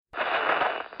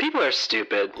People are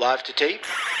stupid. Live to tape.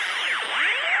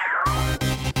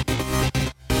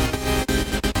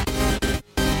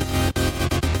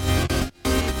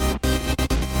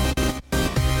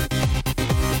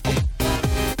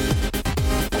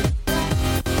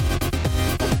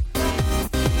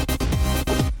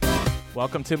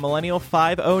 Welcome to Millennial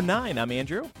 509. I'm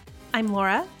Andrew. I'm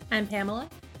Laura. I'm Pamela.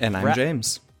 And I'm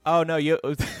James. Oh, no, you...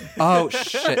 Oh,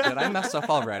 shit. Did I mess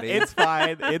up already? It's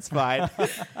fine. It's fine.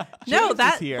 No, James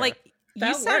that, is here. like, you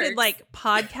That sounded works. like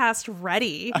podcast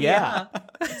ready. Yeah.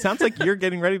 It sounds like you're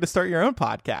getting ready to start your own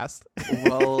podcast.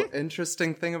 Well,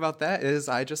 interesting thing about that is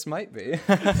I just might be.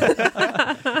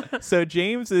 So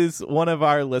James is one of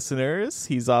our listeners.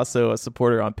 He's also a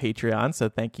supporter on Patreon, so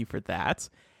thank you for that.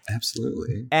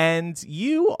 Absolutely. And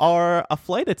you are a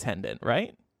flight attendant,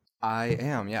 right? I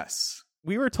am, yes.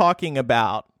 We were talking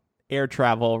about air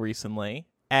travel recently,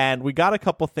 and we got a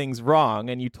couple things wrong,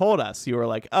 and you told us, you were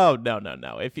like, oh, no.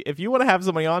 If you want to have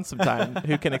somebody on sometime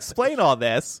who can explain all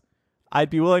this, I'd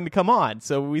be willing to come on.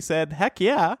 So we said, heck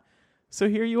yeah. So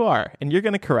here you are, and you're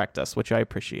going to correct us, which I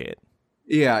appreciate.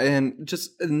 Yeah, and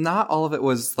just not all of it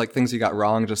was like things you got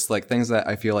wrong, just like things that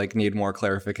I feel like need more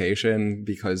clarification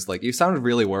because like you sounded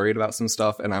really worried about some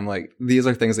stuff, and I'm like, these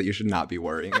are things that you should not be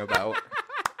worrying about.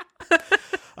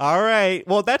 All right.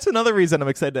 Well, that's another reason I'm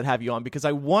excited to have you on, because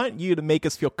I want you to make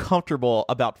us feel comfortable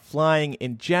about flying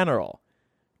in general,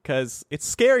 because it's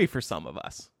scary for some of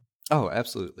us. Oh,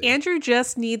 absolutely. Andrew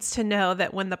just needs to know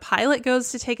that when the pilot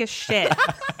goes to take a shit,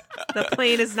 the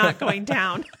plane is not going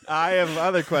down. I have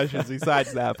other questions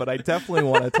besides that, but I definitely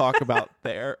want to talk about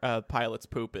the air, pilots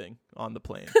pooping on the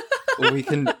plane. We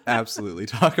can absolutely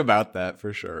talk about that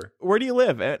for sure. Where do you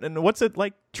live? And what's it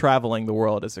like traveling the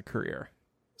world as a career?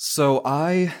 So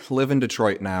I live in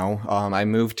Detroit now. I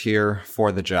moved here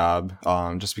for the job,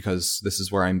 just because this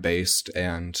is where I'm based,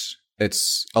 and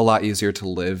it's a lot easier to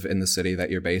live in the city that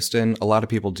you're based in. A lot of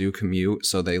people do commute,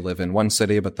 so they live in one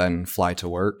city but then fly to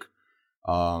work.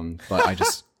 But I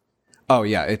just, oh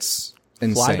yeah, it's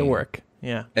insane. Fly to work,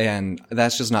 yeah. And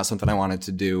that's just not something I wanted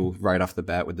to do right off the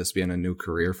bat with this being a new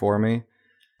career for me.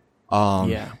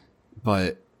 Yeah.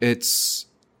 But it's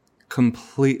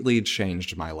completely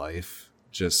changed my life.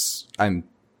 I'm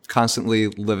constantly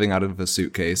living out of a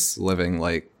suitcase, living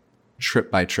like trip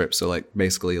by trip. So like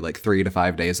basically like 3 to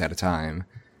 5 days at a time.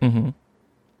 Mm-hmm.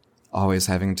 Always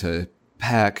having to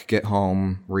pack, get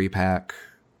home, repack.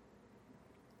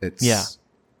 It's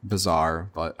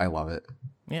bizarre, but I love it.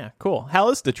 Yeah, cool. How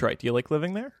is Detroit? Do you like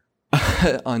living there?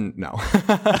 No.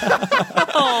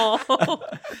 Oh.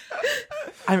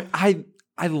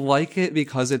 I like it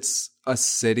because it's a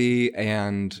city,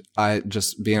 and I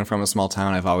just being from a small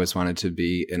town, I've always wanted to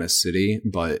be in a city,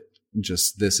 but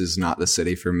just this is not the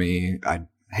city for me. I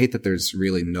hate that there's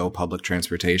really no public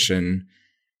transportation.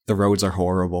 The roads are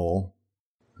horrible.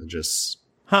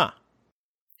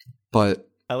 But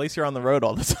at least you're on the road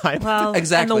all the time. Well,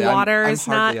 exactly. And the water I'm is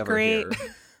hardly not ever great.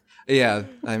 here. Yeah,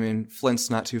 I mean,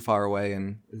 Flint's not too far away,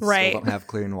 and Right. still don't have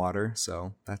clean water,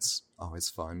 so that's always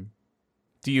fun.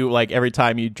 Do you, like, every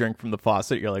time you drink from the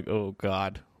faucet, you're like, oh,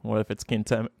 God, what if it's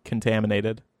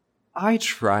contaminated? I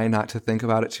try not to think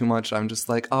about it too much. I'm just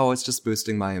like, oh, it's just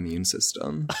boosting my immune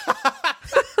system.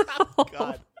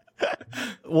 God.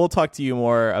 We'll talk to you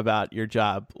more about your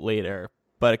job later,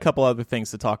 but a couple other things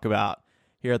to talk about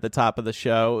here at the top of the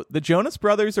show. The Jonas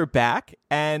Brothers are back,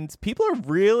 and people are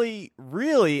really,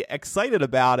 really excited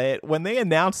about it. When they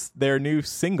announced their new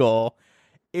single,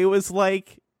 it was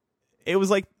like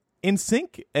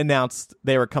NSYNC announced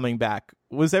they were coming back.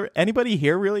 Was there anybody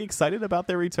here really excited about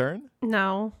their return?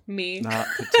 No. Me. Not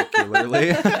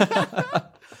particularly.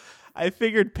 I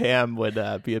figured Pam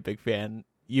would be a big fan.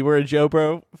 You were a Joe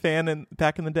Bro fan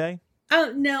back in the day?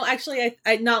 No, actually,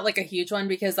 I not like a huge one,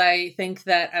 because I think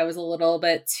that I was a little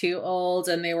bit too old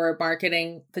and they were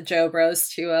marketing the Joe Bros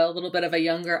to a little bit of a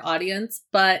younger audience.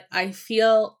 But I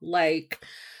feel like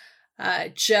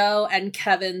Joe and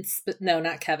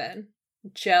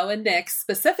Joe and Nick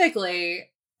specifically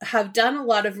have done a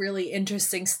lot of really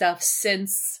interesting stuff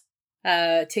since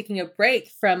taking a break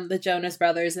from the Jonas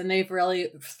Brothers, and they've really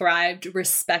thrived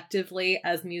respectively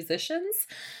as musicians.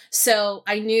 So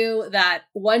I knew that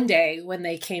one day when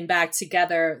they came back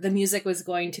together, the music was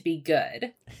going to be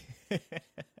good.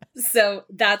 So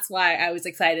that's why I was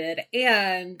excited.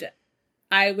 And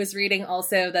I was reading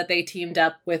also that they teamed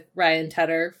up with Ryan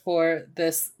Tedder for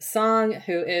this song,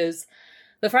 who is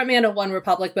the frontman of One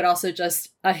Republic, but also just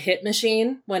a hit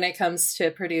machine when it comes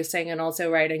to producing and also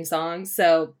writing songs.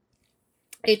 So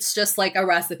it's just like a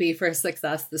recipe for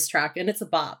success, this track, and it's a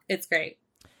bop. It's great.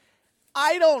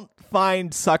 I don't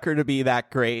find Sucker to be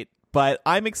that great, But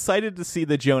I'm excited to see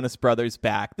the Jonas Brothers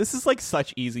back. This is like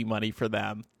such easy money for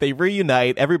them. They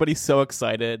reunite. Everybody's so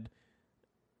excited.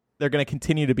 They're going to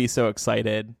continue to be so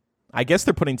excited. I guess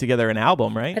they're putting together an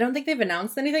album, right? I don't think they've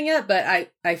announced anything yet, but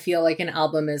I feel like an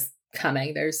album is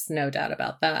coming. There's no doubt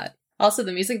about that. Also,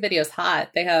 the music video is hot.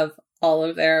 They have all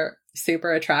of their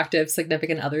super attractive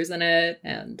significant others in it,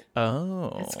 and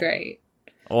it's great.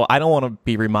 Well, I don't want to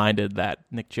be reminded that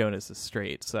Nick Jonas is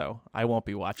straight, so I won't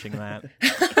be watching that.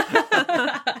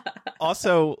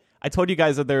 Also, I told you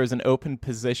guys that there was an open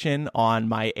position on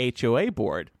my HOA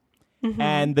board,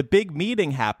 and the big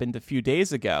meeting happened a few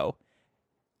days ago.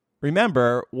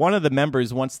 Remember, one of the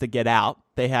members wants to get out.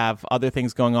 They have other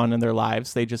things going on in their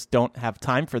lives. They just don't have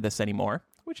time for this anymore,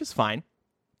 which is fine.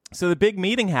 So the big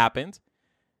meeting happened.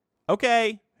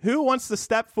 Okay, who wants to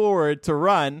step forward to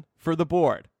run for the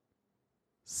board?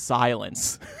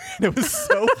 Silence. It was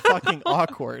so fucking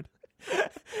awkward.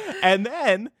 And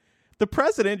then the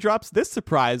president drops this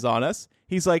surprise on us.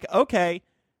 He's like, okay,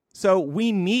 so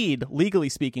legally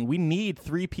speaking, we need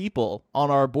 3 people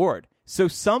on our board. So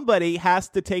somebody has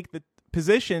to take the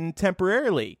position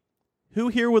temporarily. Who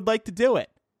here would like to do it?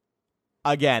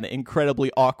 Again,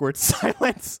 incredibly awkward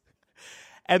silence.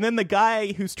 And then the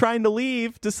guy who's trying to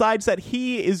leave decides that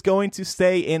he is going to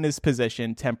stay in his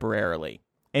position temporarily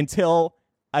until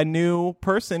a new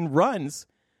person runs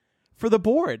for the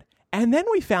board. And then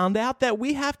we found out that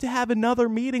we have to have another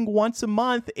meeting once a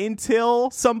month until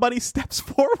somebody steps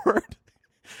forward.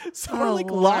 So we're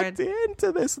like locked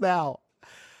into this now.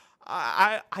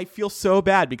 I feel so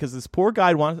bad because this poor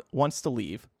guy wants to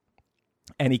leave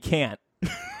and he can't.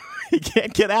 He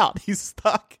can't get out. He's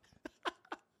stuck.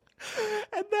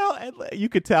 And you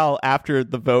could tell after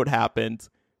the vote happened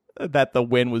that the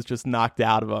win was just knocked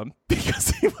out of him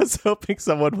because he was hoping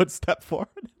someone would step forward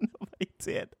and nobody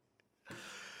did.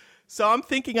 So I'm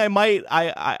thinking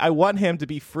I want him to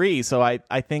be free, so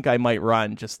I think I might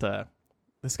run just to...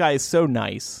 This guy is so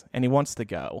nice, and he wants to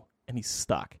go, and he's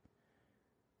stuck.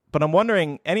 But I'm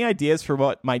wondering, any ideas for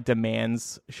what my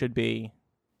demands should be?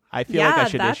 I feel like I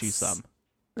should issue some.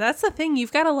 That's the thing.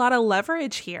 You've got a lot of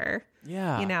leverage here.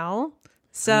 Yeah. You know?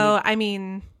 So, I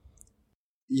mean...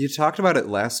 You talked about it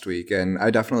last week, and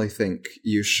I definitely think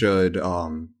you should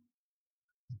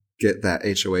get that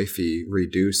HOA fee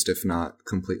reduced, if not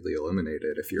completely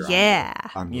eliminated, if you're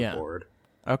on the board.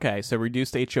 Okay, so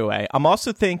reduced HOA. I'm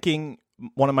also thinking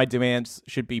one of my demands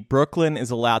should be Brooklyn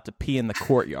is allowed to pee in the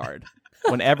courtyard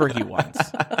whenever he wants.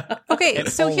 Okay,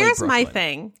 so here's my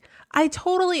thing. I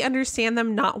totally understand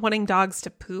them not wanting dogs to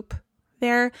poop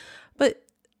there, but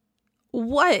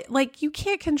what? Like, you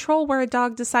can't control where a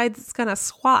dog decides it's going to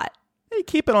squat. You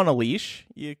keep it on a leash.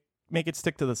 You make it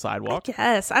stick to the sidewalk. I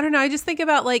guess. I don't know. I just think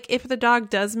about, like, if the dog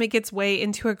does make its way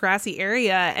into a grassy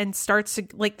area and starts to,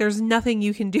 like, there's nothing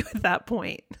you can do at that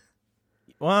point.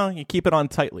 Well, you keep it on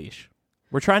tight leash.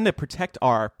 We're trying to protect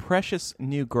our precious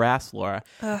new grass, Laura.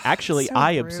 Actually, so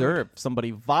I rude. observed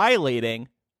somebody violating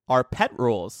our pet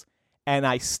rules, and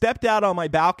I stepped out on my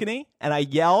balcony and I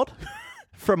yelled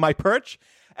from my perch,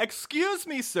 "Excuse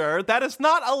me, sir, that is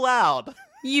not allowed."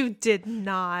 You did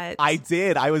not. I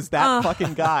did. I was that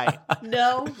fucking guy.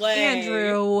 No way.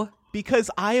 Andrew. Because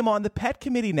I am on the pet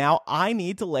committee now, I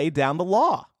need to lay down the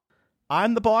law.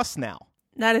 I'm the boss now.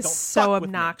 That is Don't so fuck with me.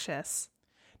 obnoxious.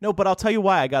 No, but I'll tell you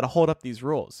why I got to hold up these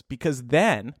rules. Because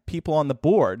then people on the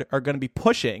board are going to be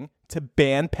pushing to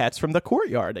ban pets from the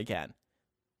courtyard again.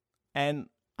 And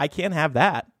I can't have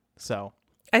that. So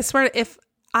I swear, if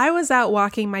I was out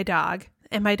walking my dog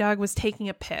and my dog was taking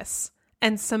a piss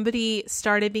and somebody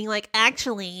started being like,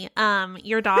 actually,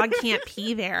 your dog can't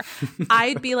pee there,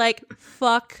 I'd be like,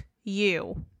 fuck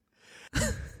you.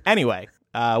 Anyway,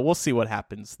 we'll see what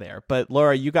happens there. But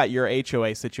Laura, you got your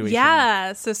HOA situation.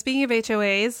 Yeah. So speaking of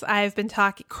HOAs, I've been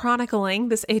chronicling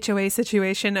this HOA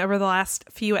situation over the last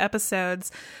few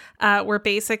episodes, where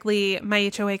basically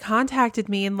my HOA contacted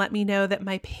me and let me know that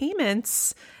my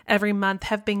payments every month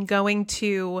have been going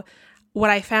to what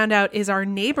I found out is our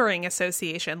neighboring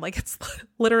association. Like, it's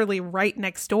literally right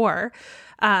next door,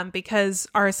 because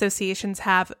our associations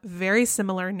have very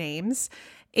similar names.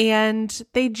 And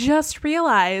they just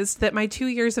realized that my 2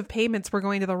 years of payments were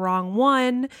going to the wrong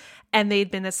one. And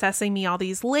they'd been assessing me all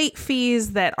these late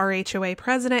fees that our HOA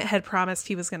president had promised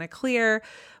he was going to clear.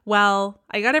 Well,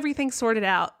 I got everything sorted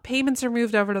out. Payments are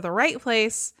moved over to the right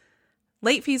place.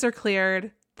 Late fees are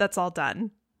cleared. That's all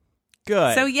done.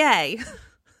 Good. So yay.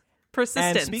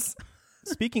 Persistence. And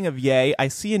speaking of yay, I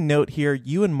see a note here.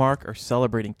 You and Mark are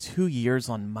celebrating 2 years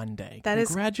on Monday.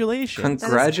 Congratulations.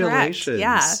 Congratulations.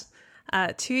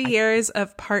 Yeah. 2 years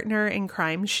of partner in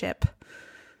crime ship.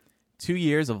 2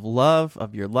 years of love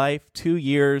of your life. 2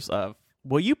 years of,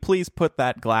 will you please put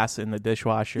that glass in the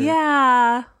dishwasher?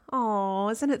 Yeah. Oh,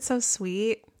 isn't it so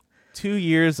sweet? 2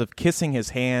 years of kissing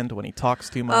his hand when he talks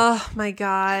too much. Oh, my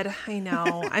God. I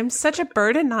know. I'm such a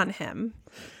burden on him.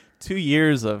 2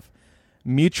 years of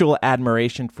mutual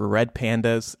admiration for red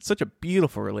pandas. It's such a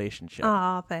beautiful relationship.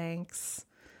 Oh, thanks.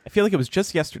 I feel like it was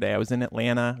just yesterday. I was in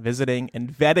Atlanta visiting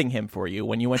and vetting him for you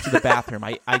when you went to the bathroom.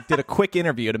 I did a quick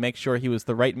interview to make sure he was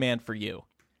the right man for you.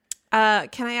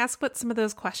 Can I ask what some of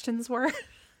those questions were?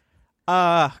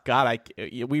 God,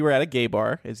 we were at a gay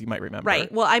bar, as you might remember.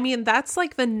 Right. Well, I mean, that's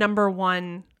like the number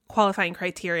one qualifying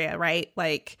criteria, right?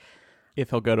 Like, if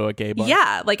he'll go to a gay bar.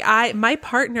 yeah, like my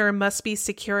partner must be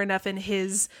secure enough in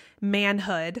his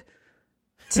manhood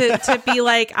to be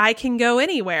like, I can go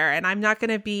anywhere and I'm not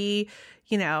going to be,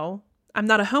 I'm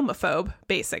not a homophobe,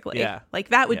 basically. Yeah. Like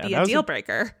that would be that a was deal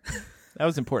breaker. That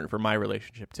was important for my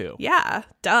relationship, too. Yeah,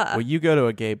 duh. Well, you go to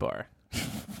a gay bar.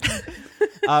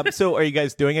 So are you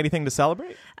guys doing anything to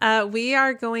celebrate? We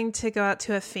are going to go out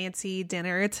to a fancy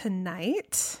dinner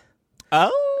tonight.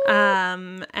 Oh.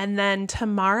 And then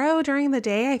tomorrow during the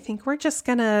day, I think we're just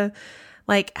going to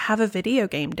have a video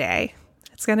game day.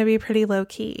 It's going to be pretty low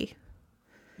key.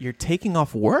 You're taking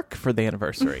off work for the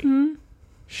anniversary. Mm-hmm.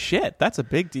 Shit, that's a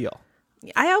big deal.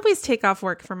 I always take off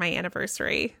work for my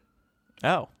anniversary.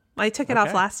 Oh. I took it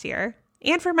off last year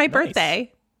and for my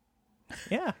birthday.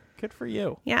 Yeah, good for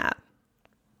you. Yeah.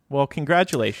 Well,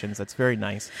 congratulations. That's very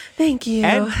nice. Thank you.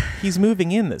 And he's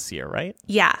moving in this year, right?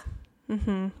 Yeah.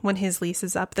 Mm-hmm. When his lease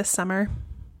is up this summer.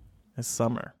 This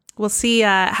summer. We'll see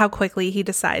how quickly he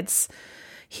decides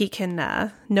he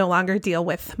can no longer deal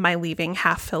with my leaving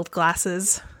half-filled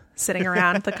glasses sitting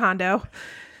around the condo.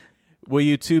 Will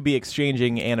you two be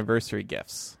exchanging anniversary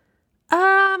gifts?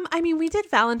 I mean, we did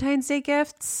Valentine's Day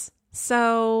gifts,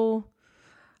 so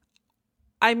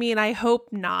I mean, I hope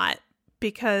not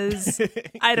because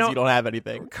I don't. You don't have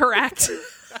anything. Correct.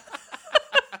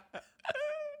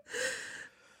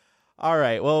 All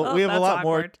right. Well, we have a lot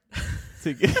awkward.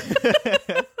 more.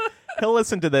 He'll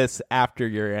listen to this after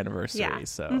your anniversary. Yeah.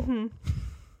 So. Mm-hmm.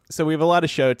 So we have a lot of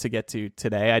show to get to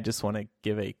today. I just want to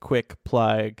give a quick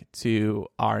plug to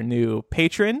our new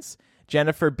patrons.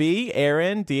 Jennifer B.,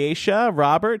 Aaron, Deasha,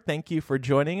 Robert, thank you for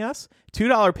joining us.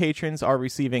 $2 patrons are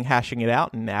receiving Hashing It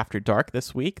Out and After Dark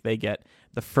this week. They get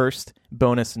the first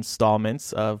bonus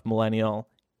installments of Millennial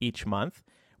each month.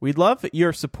 We'd love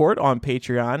your support on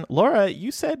Patreon. Laura,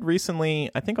 you said recently,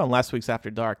 I think on last week's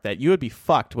After Dark, that you would be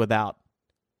fucked without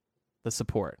the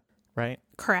support, right?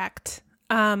 Correct.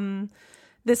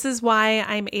 This is why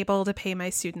I'm able to pay my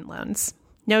student loans.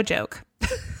 No joke.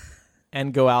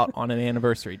 And go out on an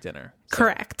anniversary dinner. So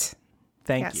Correct.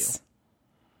 Thank you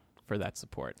for that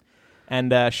support.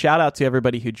 And shout out to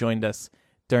everybody who joined us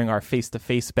during our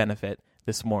face-to-face benefit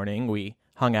this morning. We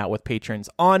hung out with patrons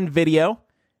on video,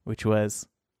 which was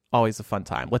always a fun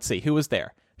time. Let's see, who was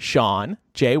there? Sean,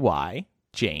 JY,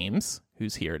 James,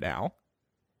 who's here now,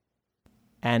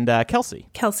 and Kelsey.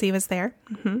 Kelsey was there.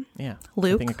 Mm-hmm. Yeah.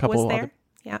 Luke I think a couple was there. other...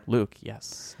 Yeah. Luke,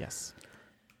 yes.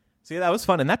 See, that was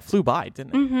fun, and that flew by,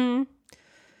 didn't it? Mm-hmm.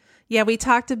 Yeah, we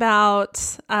talked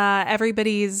about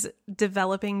everybody's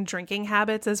developing drinking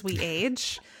habits as we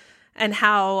age and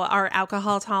how our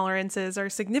alcohol tolerances are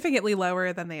significantly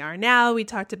lower than they are now. We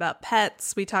talked about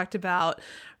pets. We talked about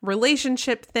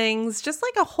relationship things, just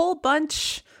like a whole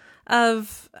bunch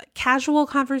of casual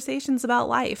conversations about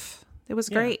life. It was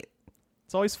great.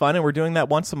 It's always fun, and we're doing that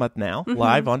once a month now,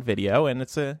 live on video, and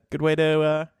it's a good way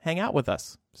to hang out with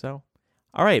us. So,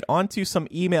 all right, on to some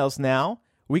emails now.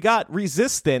 We got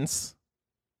resistance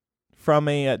from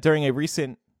due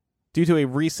to a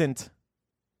recent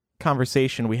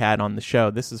conversation we had on the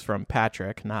show. This is from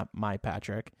Patrick, not my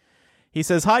Patrick. He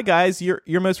says, "Hi guys, your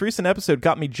most recent episode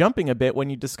got me jumping a bit when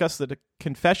you discussed the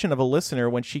confession of a listener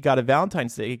when she got a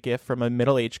Valentine's Day gift from a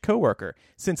middle-aged coworker.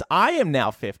 Since I am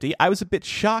now 50, I was a bit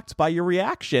shocked by your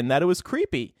reaction that it was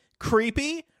creepy.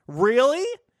 Creepy? Really?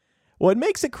 What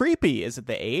makes it creepy? Is it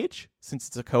the age? Since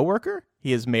it's a coworker?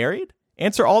 He is married?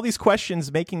 Answer all these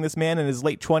questions, making this man in his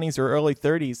late 20s or early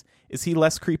 30s. Is he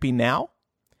less creepy now?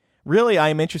 Really, I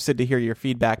am interested to hear your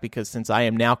feedback because since I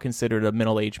am now considered a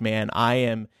middle-aged man, I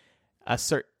am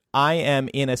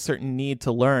in a certain need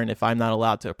to learn if I'm not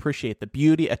allowed to appreciate the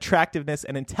beauty, attractiveness,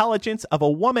 and intelligence of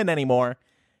a woman anymore.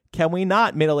 Can we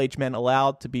not, middle-aged men,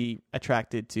 allowed to be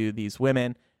attracted to these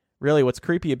women? Really, what's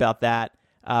creepy about that?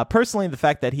 Personally, the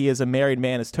fact that he is a married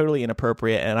man is totally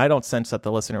inappropriate, and I don't sense that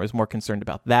the listener was more concerned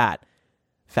about that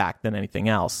fact than anything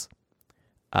else.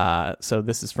 So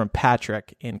this is from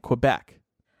Patrick in Quebec.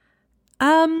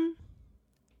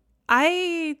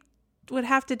 I would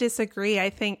have to disagree. I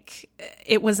think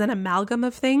it was an amalgam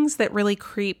of things that really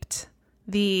creeped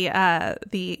the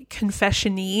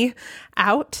confessionee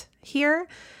out here.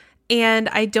 And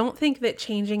I don't think that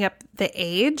changing up the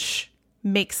age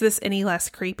makes this any less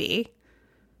creepy.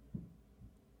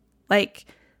 Like,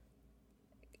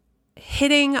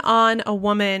 hitting on a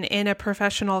woman in a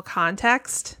professional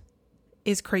context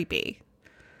is creepy.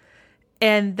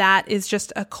 And that is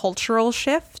just a cultural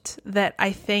shift that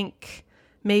I think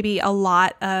maybe a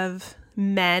lot of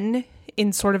men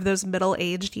in sort of those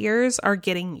middle-aged years are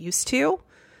getting used to.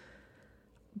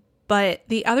 But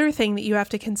the other thing that you have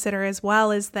to consider as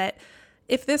well is that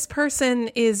if this person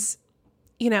is,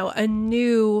 a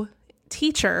new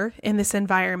teacher in this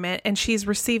environment and she's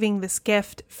receiving this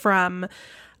gift from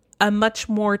a much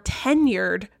more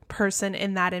tenured person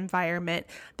in that environment,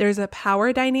 there's a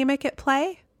power dynamic at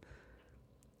play.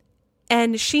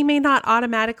 And she may not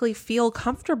automatically feel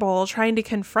comfortable trying to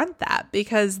confront that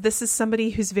because this is somebody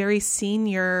who's very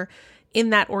senior in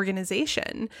that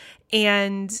organization.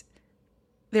 And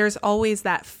there's always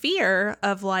that fear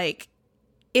of like,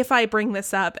 if I bring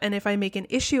this up and if I make an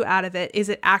issue out of it, is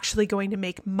it actually going to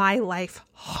make my life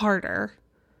harder?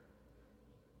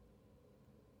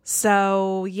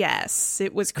 So, yes,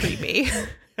 it was creepy.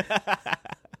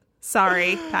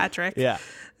 Sorry, Patrick. Yeah.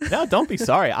 No, don't be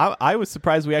sorry. I was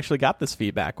surprised we actually got this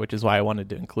feedback, which is why I wanted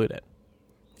to include it.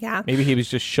 Yeah. Maybe he was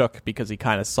just shook because he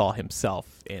kind of saw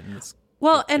himself in this.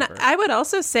 Well, and I would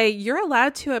also say you're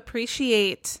allowed to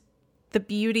appreciate the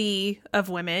beauty of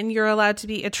women. You're allowed to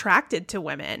be attracted to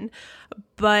women.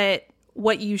 But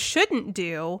what you shouldn't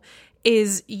do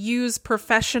is use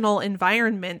professional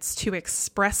environments to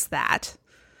express that.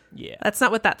 Yeah. That's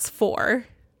not what that's for.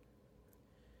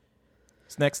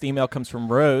 This next email comes from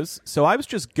Rose. So I was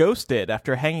just ghosted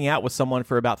after hanging out with someone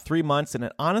for about 3 months, and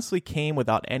it honestly came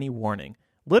without any warning.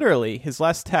 Literally, his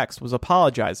last text was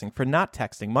apologizing for not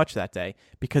texting much that day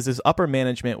because his upper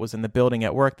management was in the building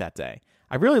at work that day.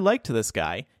 I really liked this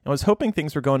guy and was hoping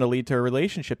things were going to lead to a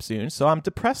relationship soon, so I'm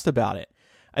depressed about it.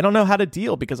 I don't know how to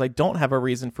deal because I don't have a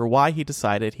reason for why he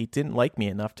decided he didn't like me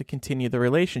enough to continue the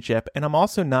relationship, and I'm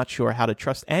also not sure how to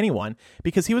trust anyone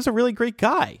because he was a really great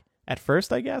guy. At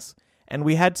first, I guess. And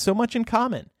we had so much in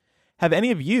common. Have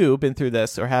any of you been through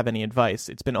this or have any advice?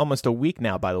 It's been almost a week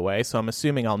now, by the way, so I'm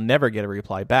assuming I'll never get a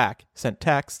reply back. Sent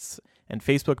texts and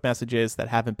Facebook messages that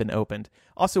haven't been opened.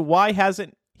 Also, why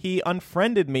hasn't he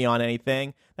unfriended me on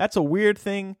anything? That's a weird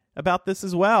thing about this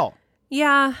as well.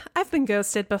 Yeah, I've been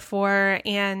ghosted before,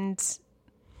 and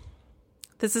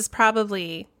this is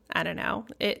probably, I don't know,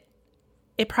 it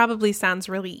probably sounds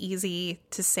really easy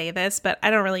to say this, but I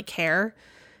don't really care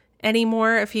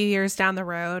anymore a few years down the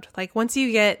road. Like, once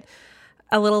you get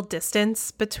a little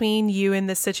distance between you and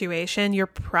this situation, you're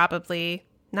probably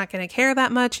not going to care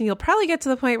that much, and you'll probably get to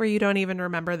the point where you don't even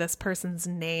remember this person's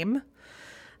name.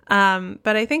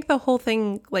 But I think the whole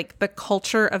thing, like the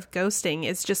culture of ghosting,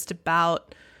 is just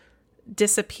about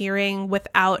disappearing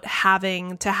without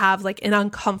having to have like an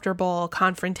uncomfortable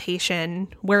confrontation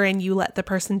wherein you let the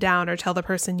person down or tell the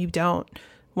person you don't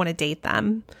want to date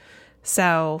them.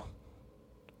 So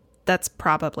that's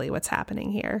probably what's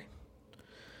happening here.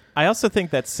 I also think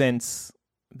that since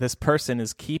this person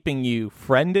is keeping you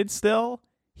friended still,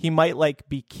 he might like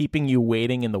be keeping you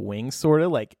waiting in the wings, sort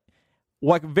of. Like,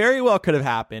 what very well could have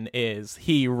happened is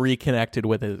he reconnected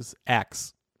with his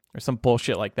ex or some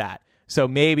bullshit like that. So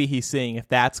maybe he's seeing if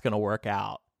that's going to work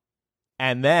out.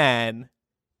 And then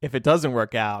if it doesn't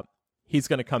work out, he's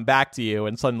going to come back to you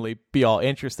and suddenly be all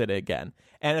interested again.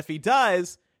 And if he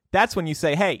does, that's when you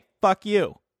say, hey, fuck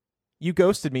you. You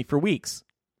ghosted me for weeks.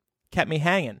 Kept me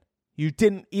hanging. You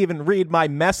didn't even read my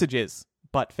messages,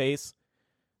 butt face.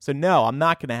 So no, I'm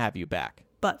not going to have you back.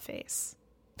 Butt face.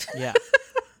 Yeah.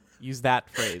 Use that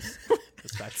phrase.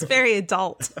 It's very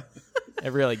adult.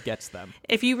 It really gets them.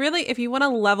 If you want to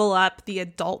level up the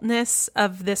adultness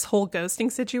of this whole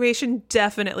ghosting situation,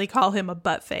 definitely call him a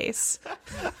butt face.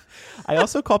 I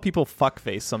also call people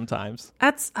fuckface sometimes.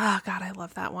 Oh God, I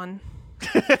love that one.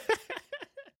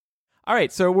 All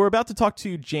right, so we're about to talk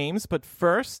to James, but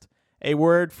first, a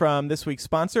word from this week's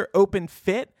sponsor, Open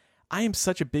Fit. I am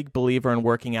such a big believer in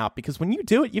working out because when you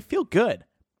do it, you feel good.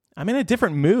 I'm in a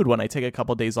different mood when I take a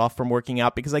couple days off from working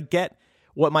out because I get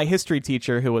what my history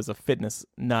teacher, who was a fitness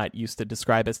nut, used to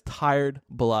describe as tired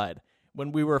blood.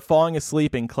 When we were falling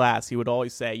asleep in class, he would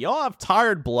always say, y'all have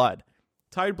tired blood.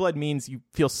 Tired blood means you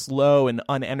feel slow and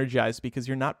unenergized because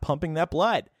you're not pumping that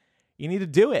blood. You need to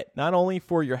do it, not only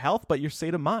for your health, but your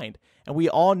state of mind. And we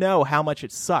all know how much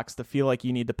it sucks to feel like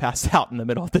you need to pass out in the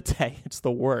middle of the day. It's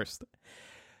the worst.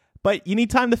 But you need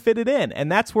time to fit it in,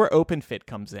 and that's where OpenFit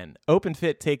comes in.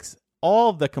 OpenFit takes all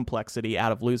of the complexity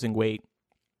out of losing weight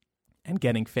and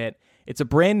getting fit. It's a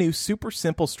brand new, super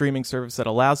simple streaming service that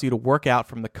allows you to work out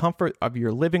from the comfort of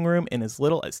your living room in as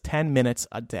little as 10 minutes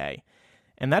a day.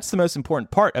 And that's the most important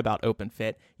part about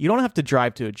OpenFit. You don't have to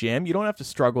drive to a gym. You don't have to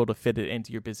struggle to fit it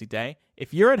into your busy day.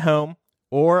 If you're at home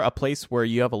or a place where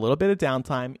you have a little bit of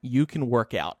downtime, you can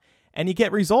work out. And you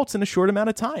get results in a short amount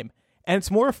of time. And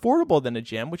it's more affordable than a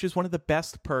gym, which is one of the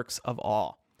best perks of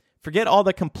all. Forget all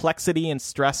the complexity and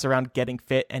stress around getting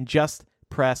fit and just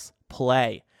press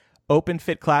play.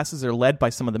 OpenFit classes are led by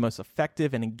some of the most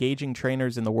effective and engaging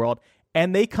trainers in the world,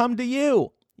 and they come to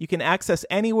you. You can access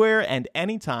anywhere and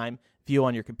anytime, view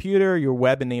on your computer, your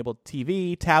web-enabled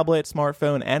TV, tablet,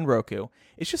 smartphone, and Roku.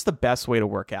 It's just the best way to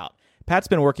work out. Pat's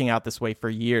been working out this way for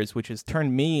years, which has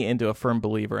turned me into a firm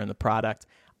believer in the product.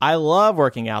 I love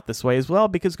working out this way as well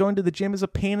because going to the gym is a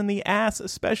pain in the ass,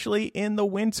 especially in the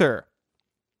winter.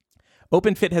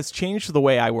 OpenFit has changed the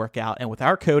way I work out, and with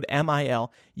our code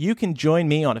MIL, you can join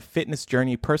me on a fitness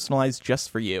journey personalized just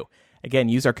for you. Again,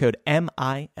 use our code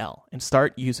MIL and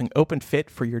start using OpenFit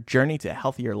for your journey to a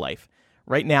healthier life.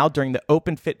 Right now, during the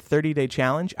OpenFit 30-Day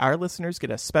Challenge, our listeners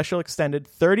get a special extended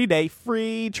 30-day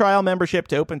free trial membership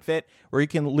to OpenFit where you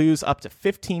can lose up to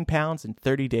 15 pounds in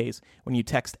 30 days when you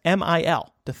text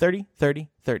MIL to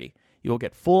 303030. You will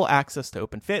get full access to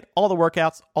OpenFit, all the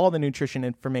workouts, all the nutrition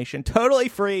information, totally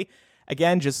free.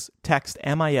 Again, just text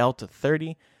MIL to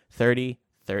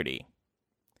 303030.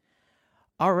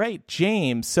 All right,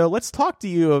 James, so let's talk to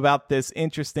you about this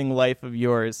interesting life of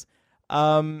yours.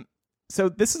 So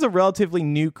this is a relatively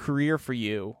new career for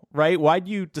you, right? Why did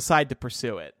you decide to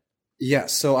pursue it? Yeah,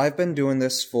 so I've been doing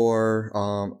this for,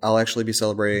 I'll actually be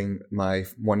celebrating my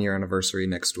 1-year anniversary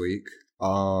next week.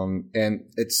 And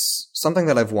it's something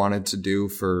that I've wanted to do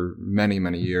for many,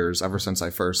 many years. Ever since I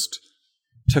first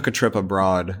took a trip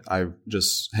abroad, I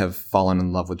just have fallen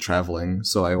in love with traveling.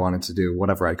 So I wanted to do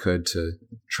whatever I could to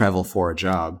travel for a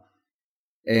job.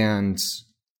 And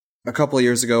a couple of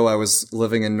years ago, I was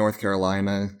living in North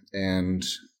Carolina and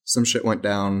some shit went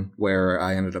down where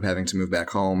I ended up having to move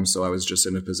back home. So I was just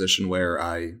in a position where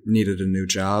I needed a new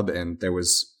job and there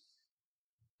was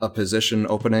a position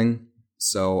opening.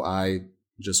 So I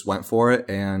just went for it,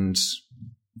 and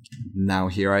now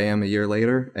here I am a year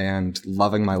later and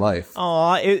loving my life.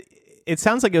 Aw, it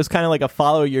sounds like it was kind of like a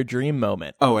follow your dream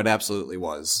moment. Oh, it absolutely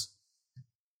was.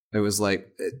 It was like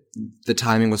the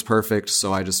timing was perfect,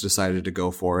 so I just decided to go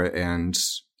for it. And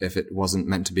if it wasn't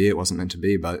meant to be, it wasn't meant to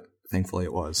be, but thankfully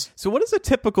it was. So what does a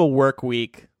typical work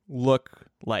week look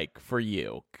like for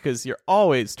you? Because you're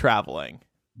always traveling.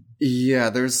 Yeah,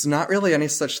 there's not really any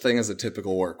such thing as a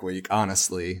typical work week,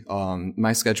 honestly.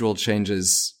 My schedule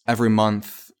changes every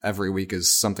month. Every week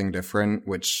is something different,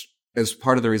 which is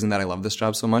part of the reason that I love this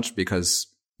job so much, because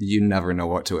you never know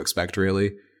what to expect,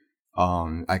 really.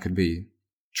 I could be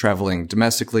traveling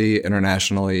domestically,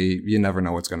 internationally. You never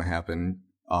know what's going to happen.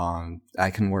 I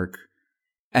can work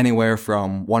anywhere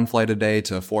from 1 flight a day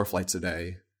to 4 flights a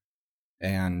day.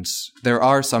 And there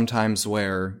are some times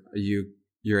where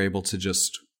you're able to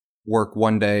just work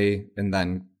one day and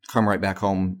then come right back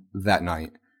home that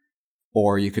night.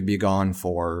 Or you could be gone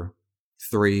for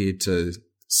 3 to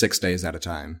 6 days at a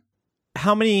time.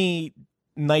 How many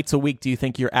nights a week do you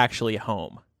think you're actually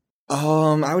home?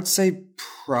 I would say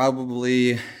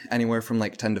probably anywhere from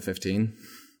like 10 to 15.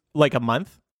 Like a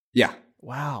month? Yeah.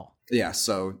 Wow. Yeah,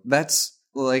 so that's,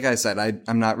 like I said,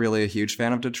 I'm not really a huge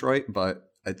fan of Detroit, but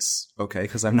it's okay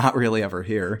because I'm not really ever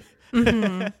here.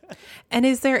 Mm-hmm. And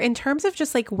is there, in terms of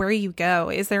just like where you go,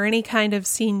 is there any kind of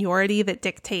seniority that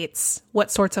dictates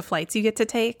what sorts of flights you get to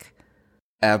take?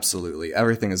 Absolutely.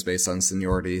 Everything is based on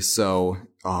seniority. So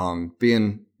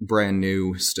being brand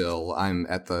new still, I'm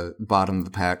at the bottom of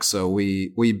the pack. So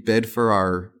we bid for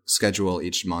our schedule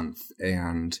each month,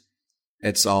 and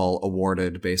it's all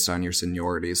awarded based on your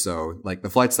seniority. So like the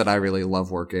flights that I really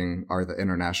love working are the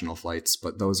international flights,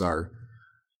 but those are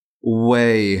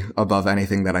way above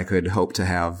anything that I could hope to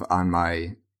have on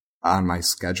my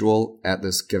schedule at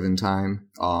this given time.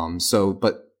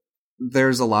 But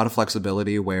there's a lot of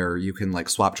flexibility where you can like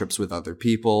swap trips with other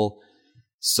people.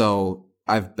 So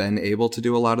I've been able to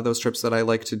do a lot of those trips that I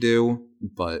like to do,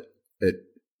 but it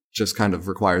just kind of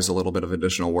requires a little bit of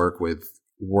additional work with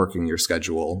working your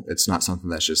schedule. It's not something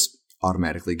that's just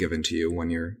automatically given to you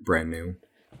when you're brand new.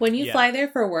 When you fly there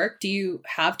for work, do you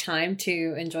have time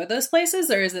to enjoy those places,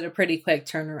 or is it a pretty quick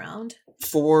turnaround?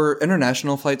 For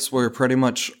international flights, we're pretty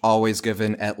much always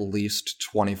given at least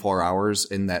 24 hours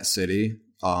in that city.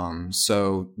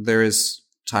 So there is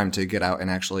time to get out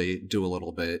and actually do a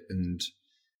little bit. And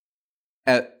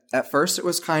at first it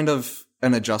was kind of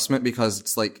an adjustment because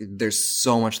it's like there's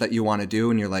so much that you want to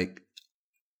do and you're like,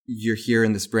 you're here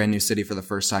in this brand new city for the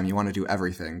first time. You want to do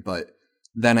everything, but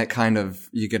then it kind of,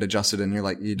 you get adjusted and you're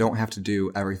like, you don't have to do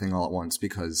everything all at once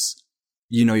because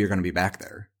you know you're going to be back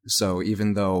there. So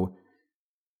even though,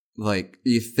 like,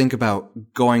 you think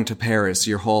about going to Paris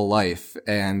your whole life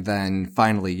and then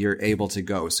finally you're able to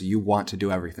go, so you want to do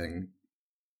everything,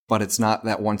 but it's not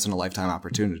that once in a lifetime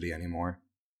opportunity anymore.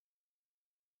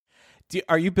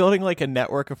 Are you building like a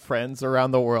network of friends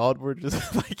around the world? We're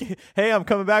just like, hey, I'm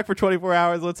coming back for 24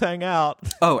 hours. Let's hang out.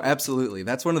 Oh, absolutely.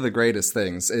 That's one of the greatest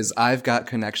things is I've got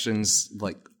connections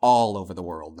like all over the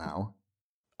world now.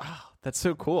 Oh, that's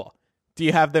so cool. Do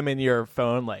you have them in your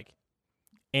phone? Like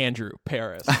Andrew,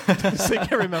 Paris. So you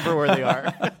can remember where they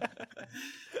are.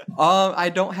 I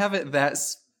don't have it that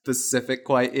specific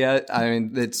quite yet. I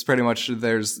mean, it's pretty much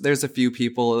there's a few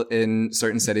people in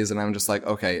certain cities and I'm just like,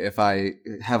 okay, if I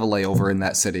have a layover in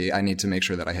that city, I need to make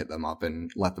sure that I hit them up and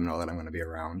let them know that I'm going to be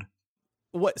around.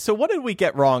 So what did we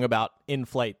get wrong about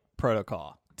in-flight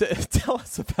protocol? Tell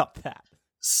us about that.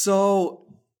 So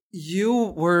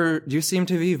you seem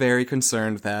to be very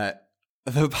concerned that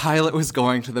the pilot was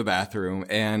going to the bathroom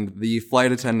and the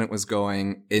flight attendant was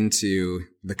going into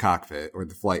the cockpit or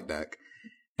the flight deck.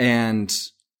 And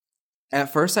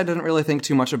at first, I didn't really think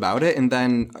too much about it. And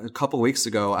then a couple weeks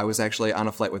ago, I was actually on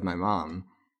a flight with my mom.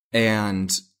 And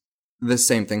the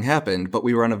same thing happened. But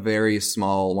we were on a very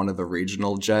small, one of the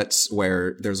regional jets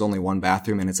where there's only one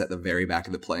bathroom and it's at the very back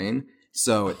of the plane.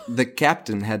 So the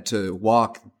captain had to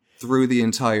walk through the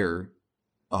entire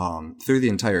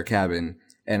cabin.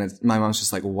 And my mom's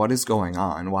just like, what is going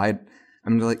on? Why?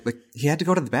 I'm like, he had to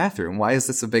go to the bathroom. Why is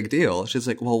this a big deal? She's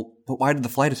like, well, but why did the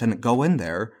flight attendant go in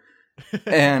there?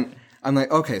 And I'm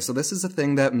like, okay, so this is a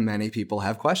thing that many people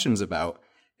have questions about.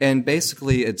 And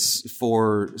basically it's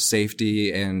for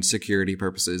safety and security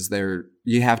purposes.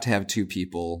 You have to have two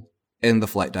people in the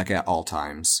flight deck at all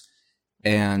times.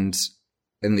 And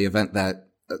in the event that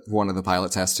one of the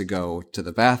pilots has to go to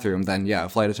the bathroom, then yeah, a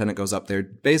flight attendant goes up there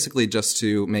basically just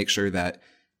to make sure that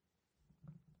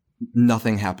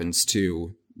nothing happens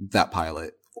to that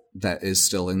pilot that is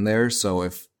still in there. So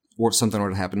if something were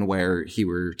to happen where he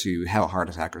were to have a heart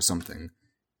attack or something,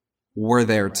 we're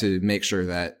there to make sure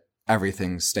that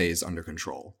everything stays under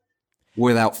control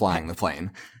without flying the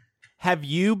plane. Have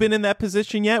you been in that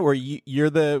position yet where you're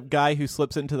the guy who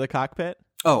slips into the cockpit?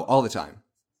 Oh, all the time.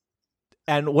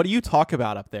 And what do you talk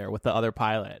about up there with the other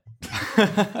pilot?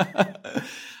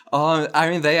 I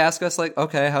mean, they ask us like,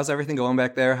 okay, how's everything going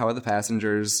back there? How are the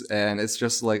passengers? And it's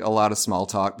just like a lot of small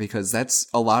talk because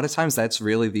a lot of times that's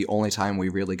really the only time we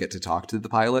really get to talk to the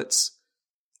pilots.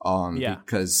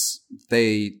 Because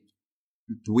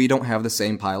we don't have the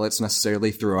same pilots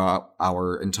necessarily throughout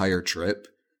our entire trip.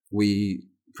 We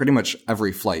pretty much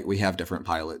every flight we have different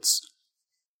pilots.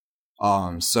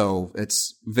 So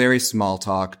it's very small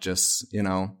talk. Just,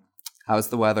 how's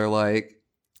the weather like?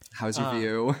 How's your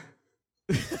view?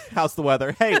 How's the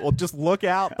weather? Hey, well, just look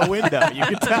out the window. You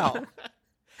can tell.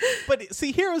 But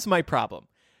see, here is my problem.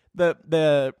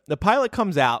 The pilot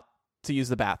comes out to use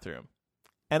the bathroom.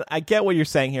 And I get what you're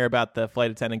saying here about the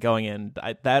flight attendant going in.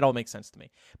 That all makes sense to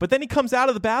me. But then he comes out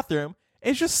of the bathroom and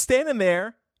he's just standing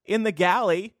there in the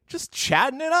galley, just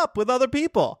chatting it up with other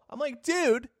people. I'm like,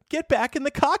 dude, get back in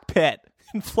the cockpit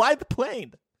and fly the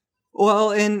plane.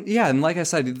 Well, and like I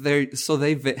said, they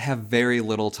have very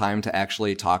little time to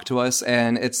actually talk to us.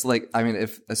 And it's like, I mean,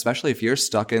 especially if you're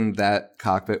stuck in that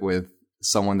cockpit with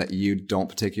someone that you don't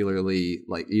particularly,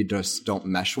 like, you just don't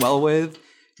mesh well with,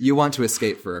 you want to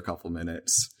escape for a couple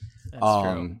minutes. That's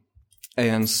true.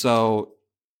 And so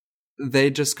they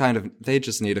just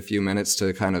need a few minutes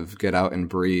to kind of get out and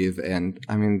breathe. And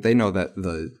I mean, they know that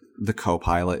the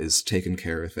co-pilot is taking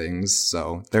care of things,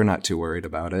 so they're not too worried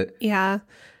about it. Yeah.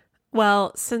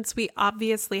 Well, since we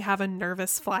obviously have a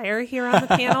nervous flyer here on the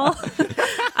panel,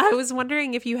 I was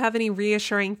wondering if you have any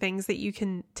reassuring things that you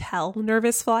can tell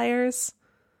nervous flyers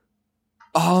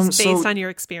based on your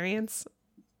experience.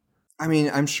 I mean,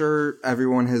 I'm sure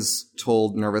everyone has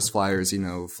told nervous flyers,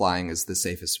 flying is the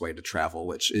safest way to travel,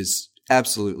 which is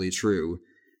absolutely true.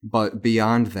 But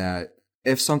beyond that,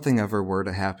 if something ever were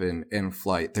to happen in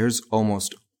flight, there's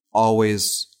almost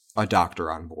always a doctor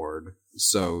on board.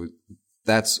 So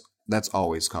that's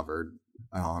always covered.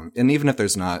 And even if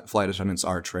there's not, flight attendants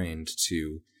are trained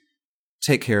to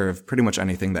take care of pretty much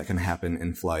anything that can happen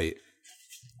in flight.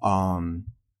 And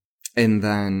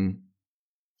then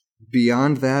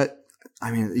beyond that,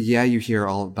 I mean, yeah, you hear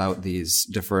all about these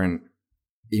different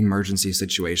emergency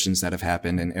situations that have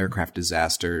happened in aircraft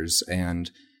disasters.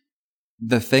 And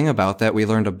the thing about that, we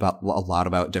learned a lot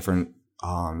about different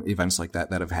events like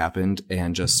that have happened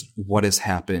and just what has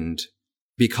happened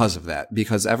because of that.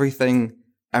 Because everything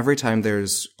every time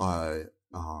there's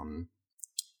an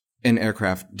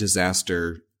aircraft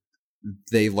disaster,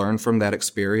 they learn from that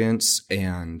experience,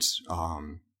 and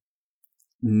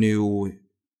new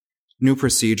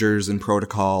procedures and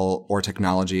protocol or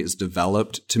technology is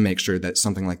developed to make sure that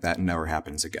something like that never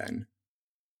happens again.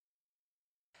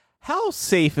 How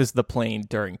safe is the plane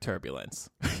during turbulence?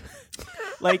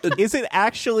 Like, is it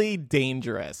actually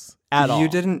dangerous at all?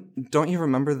 Don't you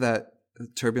remember that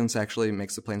turbulence actually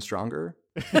makes the plane stronger?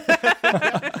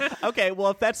 Okay, well,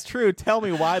 if that's true, tell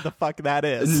me why the fuck that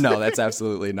is. No, that's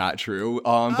absolutely not true.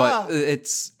 But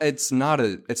it's not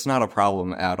a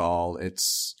problem at all. It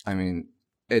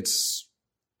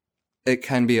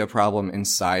can be a problem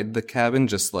inside the cabin,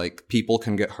 just like people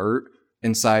can get hurt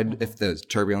inside if the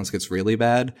turbulence gets really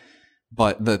bad.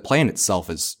 But the plane itself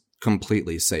is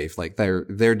completely safe. Like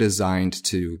they're designed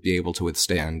to be able to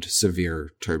withstand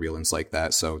severe turbulence like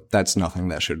that. So that's nothing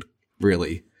that should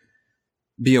really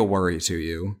be a worry to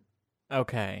you.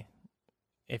 Okay.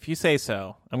 If you say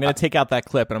so, I'm going to take out that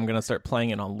clip and I'm going to start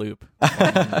playing it on loop.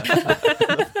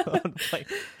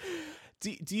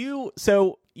 Do you,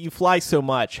 so you fly so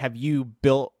much, have you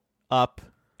built up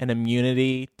an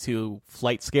immunity to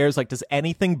flight scares? Like, does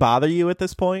anything bother you at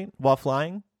this point while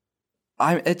flying?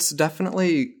 It's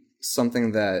definitely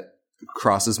something that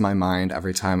crosses my mind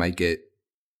every time I get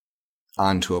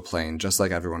onto a plane, just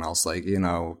like everyone else. Like,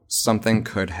 something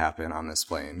could happen on this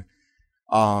plane.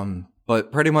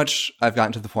 But pretty much I've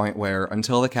gotten to the point where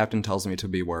until the captain tells me to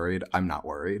be worried, I'm not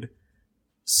worried.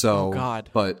 So, oh God.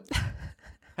 But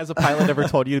has a pilot ever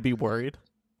told you to be worried?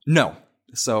 No.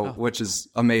 So, which is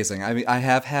amazing. I mean, I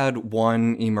have had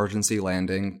one emergency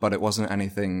landing, but it wasn't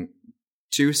anything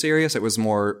too serious. It was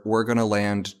more, we're going to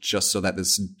land just so that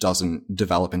this doesn't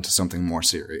develop into something more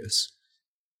serious.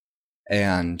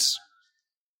 And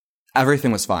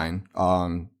everything was fine.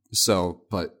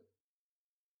 But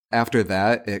after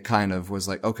that, it kind of was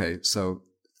like, okay, so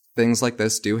things like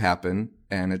this do happen,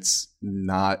 and it's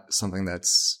not something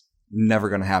that's never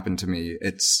going to happen to me.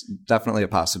 It's definitely a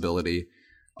possibility,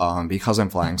 because I'm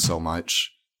flying so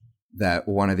much, that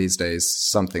one of these days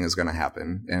something is going to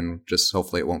happen, and just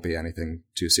hopefully it won't be anything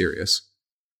too serious.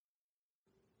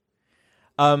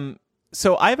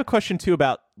 So I have a question too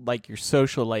about like your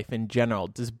social life in general.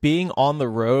 Does being on the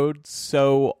road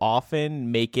so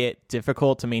often make it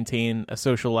difficult to maintain a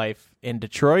social life in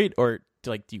Detroit, or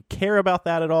do you care about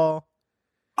that at all?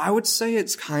 I would say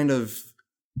it's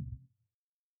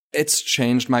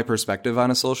changed my perspective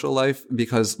on a social life,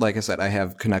 because like I said, I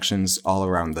have connections all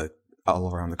around the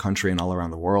country and all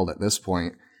around the world at this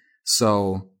point.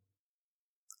 So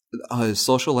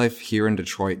social life here in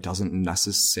Detroit doesn't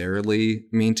necessarily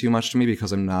mean too much to me,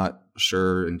 because I'm not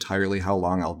sure entirely how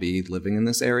long I'll be living in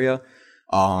this area.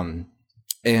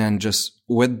 And just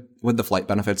with the flight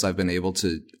benefits, I've been able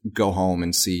to go home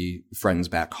and see friends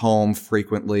back home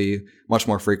frequently, much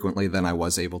more frequently than I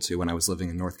was able to when I was living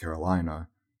in North Carolina.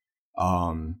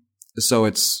 So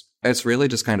it's really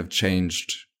just kind of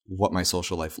changed what my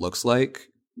social life looks like,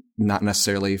 not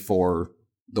necessarily for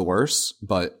the worse,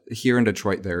 but here in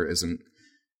Detroit, there isn't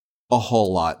a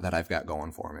whole lot that I've got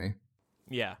going for me.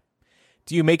 Yeah.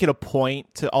 Do you make it a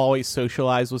point to always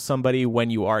socialize with somebody when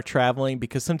you are traveling?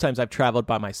 Because sometimes I've traveled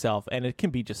by myself, and it can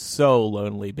be just so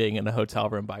lonely being in a hotel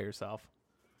room by yourself.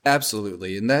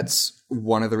 Absolutely. And that's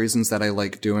one of the reasons that I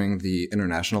like doing the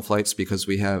international flights, because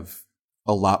we have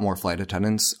a lot more flight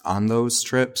attendants on those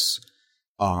trips.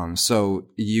 So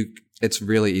it's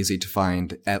really easy to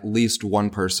find at least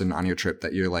one person on your trip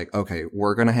that you're like, okay,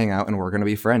 we're going to hang out and we're going to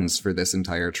be friends for this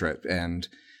entire trip, and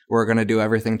we're going to do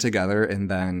everything together, and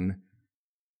then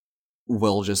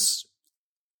we'll just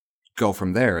go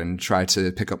from there and try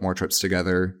to pick up more trips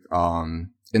together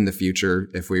in the future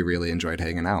if we really enjoyed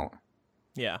hanging out.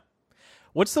 Yeah.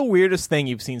 What's the weirdest thing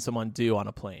you've seen someone do on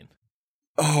a plane?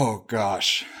 Oh,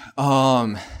 gosh.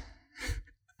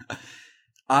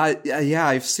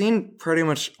 I've seen pretty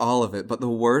much all of it, but the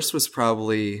worst was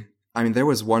probably, there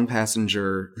was one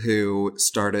passenger who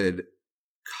started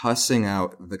cussing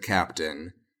out the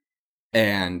captain,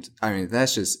 and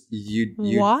that's just you.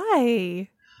 Why?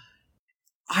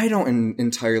 I don't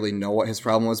entirely know what his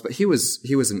problem was, but he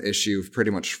was an issue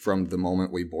pretty much from the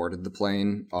moment we boarded the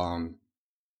plane.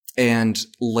 And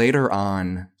later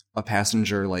on, a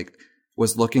passenger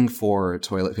was looking for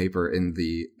toilet paper in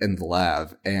the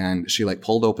lab, and she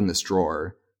pulled open this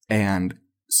drawer, and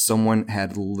someone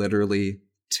had literally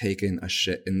taken a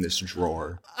shit in this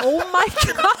drawer. Oh my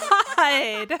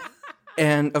God.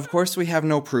 And of course we have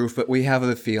no proof, but we have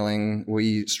a feeling,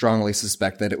 we strongly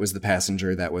suspect that it was the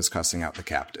passenger that was cussing out the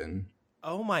captain.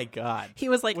 Oh my God. He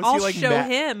was like, I'll show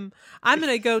him. I'm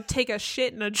going to go take a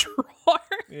shit in a drawer.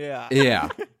 Yeah. Yeah.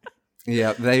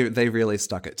 Yeah, they really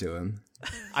stuck it to him.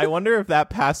 I wonder if that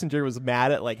passenger was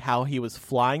mad at like how he was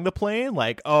flying the plane,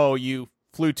 like, "Oh, you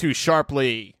flew too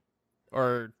sharply,"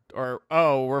 or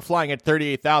 "Oh, we're flying at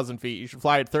 38,000 feet. You should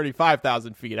fly at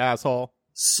 35,000 feet, asshole."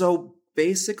 So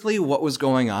basically, what was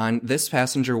going on? This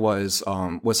passenger was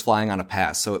flying on a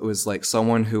pass, so it was like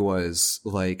someone who was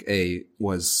like a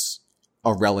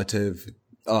relative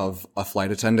of a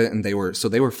flight attendant, and they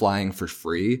were flying for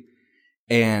free,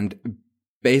 and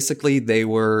basically they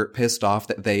were pissed off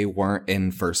that they weren't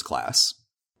in first class.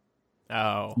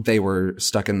 Oh, They were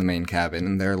stuck in the main cabin,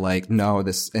 and they're like, no,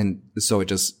 this, and so it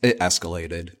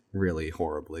escalated really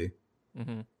horribly.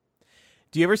 mm-hmm.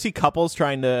 Do you ever see couples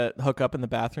trying to hook up in the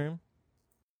bathroom?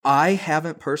 I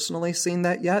haven't personally seen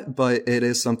that yet, but it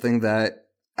is something that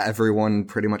everyone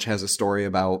pretty much has a story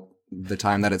about the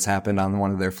time that it's happened on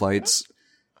one of their flights.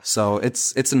 So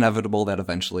it's inevitable that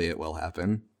eventually it will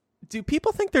happen. Do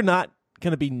people think they're not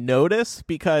going to be noticed?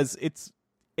 Because it's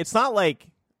not like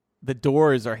the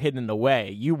doors are hidden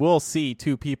away. You will see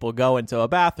two people go into a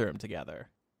bathroom together.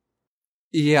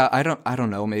 Yeah, I don't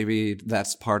know. Maybe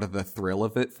that's part of the thrill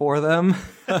of it for them.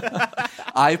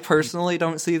 I personally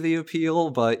don't see the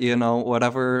appeal, but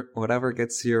whatever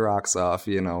gets your rocks off,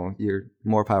 you're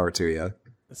more power to you.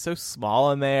 It's so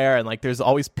small in there, and like there's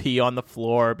always pee on the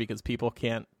floor because people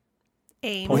can't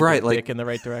Aim. point Right, their dick in the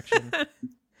right direction.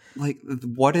 Like,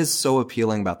 what is so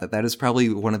appealing about that? That is probably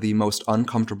one of the most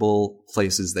uncomfortable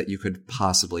places that you could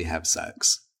possibly have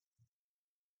sex.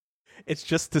 It's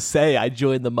just to say I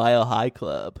joined the Mile High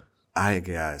Club. I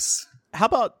guess. How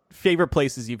about favorite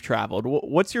places you've traveled?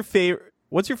 What's your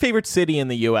favorite city in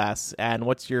the U.S. and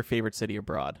what's your favorite city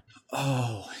abroad?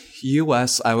 Oh,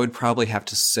 U.S. I would probably have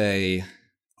to say,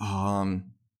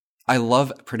 I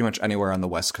love pretty much anywhere on the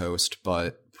West Coast,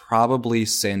 but probably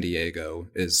San Diego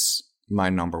is my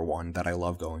number one that I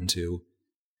love going to.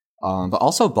 But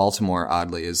also Baltimore,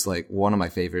 oddly, is like one of my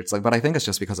favorites. But I think it's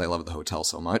just because I love the hotel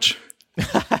so much.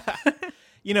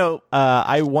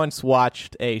 I once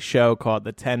watched a show called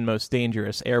The 10 Most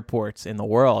Dangerous Airports in the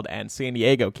World, and San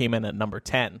Diego came in at number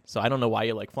 10. So I don't know why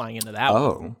you like flying into that one.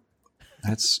 Oh,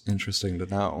 that's interesting to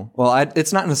know. Well,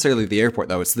 it's not necessarily the airport,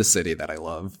 though. It's the city that I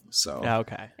love. So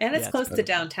Okay. And it's Yeah, close to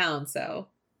downtown, so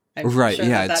I'm Right, sure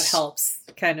yeah, that helps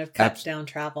kind of cut down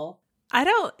travel.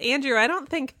 Andrew, I don't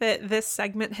think that this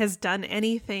segment has done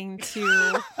anything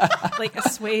to like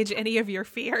assuage any of your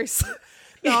fears.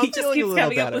 No, I'm He just feeling a keeps little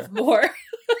coming up better. with more.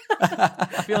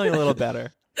 Feeling a little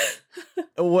better.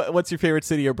 What's your favorite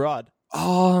city abroad?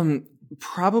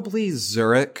 Probably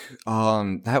Zurich.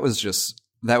 That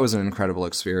was an incredible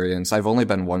experience. I've only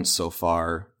been once so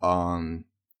far. And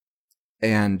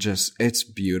just, it's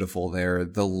beautiful there.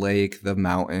 The lake, the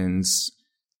mountains,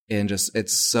 and just,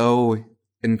 it's so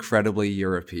incredibly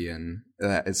European.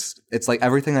 It's like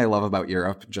everything I love about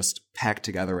Europe just packed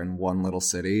together in one little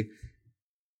city.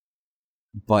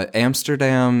 But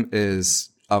Amsterdam is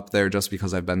up there just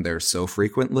because I've been there so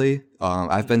frequently.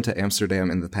 I've been to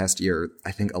Amsterdam in the past year,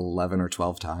 I think 11 or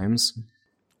 12 times.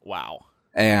 Wow.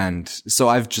 And so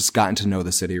I've just gotten to know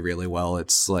the city really well.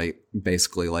 It's like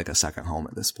basically like a second home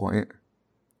at this point.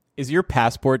 Is your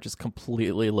passport just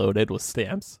completely loaded with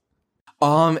stamps?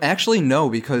 Actually, no,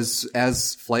 because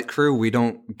as flight crew, we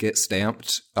don't get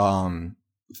stamped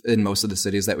in most of the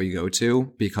cities that we go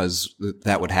to, because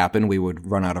that would happen. We would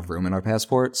run out of room in our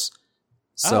passports.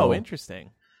 So,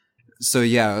 interesting. So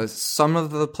yeah, some of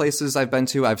the places I've been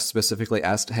to, I've specifically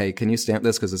asked, hey, can you stamp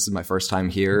this? Because this is my first time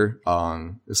here.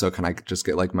 So can I just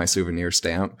get like my souvenir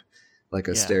stamp, like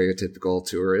a stereotypical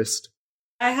tourist?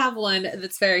 I have one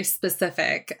that's very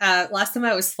specific. Last time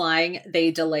I was flying,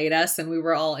 they delayed us and we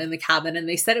were all in the cabin, and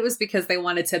they said it was because they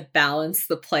wanted to balance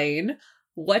the plane.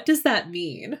 What does that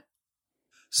mean?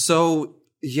 So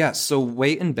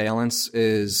weight and balance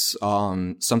is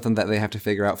something that they have to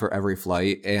figure out for every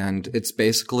flight, and it's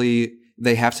basically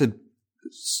they have to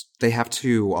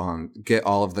get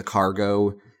all of the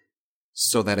cargo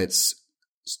so that it's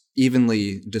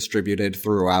evenly distributed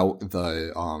throughout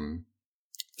the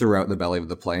belly of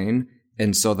the plane.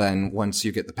 And so then once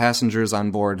you get the passengers on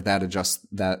board, that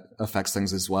affects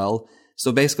things as well.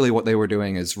 So basically what they were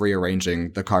doing is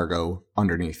rearranging the cargo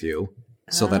underneath you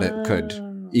so that it could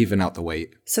even out the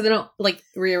weight. So they don't like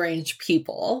rearrange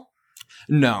people.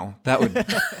 No, that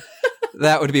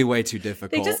would be way too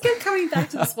difficult. They just kept coming back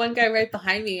to this one guy right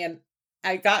behind me, and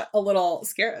I got a little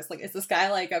scared. I was like, is this guy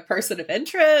like a person of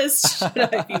interest? Should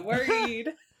I be worried?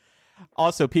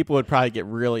 Also, people would probably get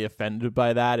really offended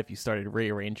by that if you started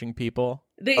rearranging people.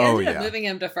 They ended up moving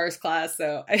him to first class,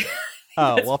 so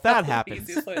well, if that happens,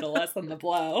 the easiest way to lessen the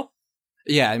blow.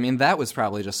 Yeah, I mean, that was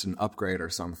probably just an upgrade or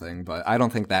something, but I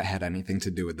don't think that had anything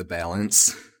to do with the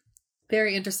balance.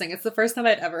 Very interesting. It's the first time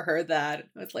I'd ever heard that.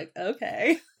 I was like,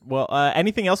 okay. Well,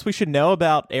 anything else we should know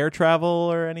about air travel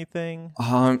or anything?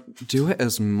 Do it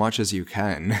as much as you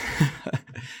can.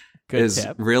 Good is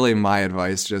tip. really my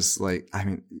advice. Just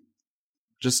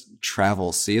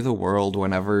travel, see the world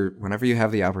whenever you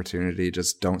have the opportunity.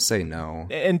 Just don't say no.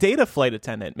 And date a flight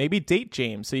attendant. Maybe date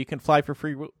James so you can fly for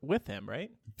free with him,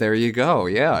 right? There you go.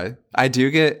 Yeah, I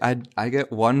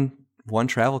get one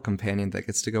travel companion that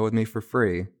gets to go with me for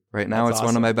free. Right now, That's it's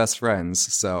one of awesome. my best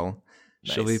friends, so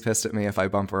she'll be Nice. pissed at me if I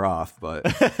bump her off. But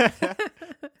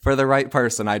for the right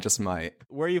person, I just might.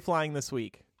 Where are you flying this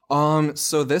week?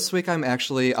 So this week I'm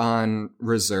actually on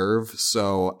reserve,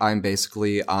 so I'm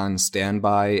basically on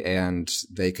standby and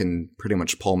they can pretty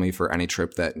much pull me for any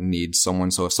trip that needs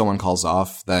someone. So if someone calls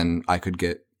off, then I could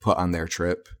get put on their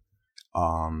trip.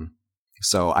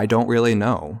 So I don't really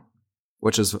know,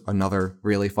 which is another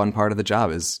really fun part of the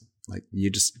job is like, you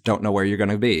just don't know where you're going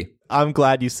to be. I'm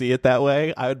glad you see it that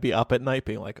way. I would be up at night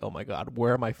being like, oh my God,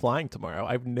 where am I flying tomorrow?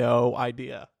 I have no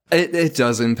idea. It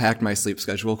does impact my sleep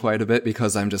schedule quite a bit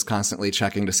because I'm just constantly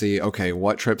checking to see, okay,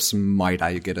 what trips might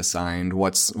I get assigned?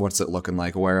 What's it looking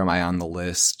like? Where am I on the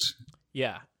list?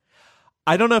 Yeah.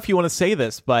 I don't know if you want to say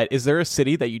this, but is there a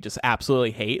city that you just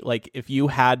absolutely hate? Like if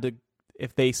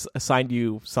they assigned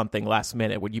you something last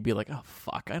minute, would you be like, oh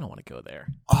fuck, I don't want to go there?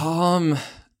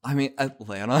 I mean,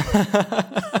 Atlanta.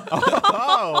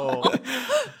 Oh.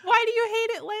 Why do you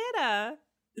hate Atlanta?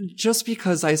 Just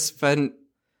because I spent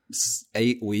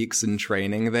 8 weeks in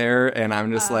training there, and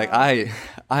I'm just like,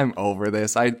 I'm over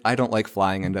this. I don't like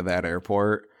flying into that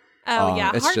airport. Oh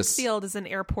yeah, it's just- Hartsfield as an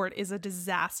airport is a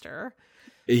disaster.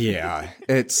 Yeah,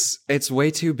 it's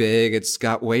way too big. It's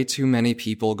got way too many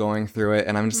people going through it,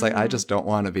 and I'm just like, I just don't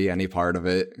want to be any part of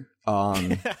it.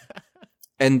 And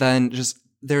then just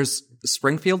there's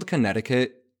Springfield,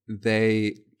 Connecticut.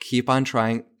 They keep on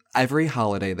trying. Every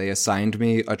holiday, they assigned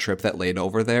me a trip that laid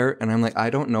over there, and I'm like, I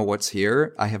don't know what's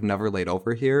here. I have never laid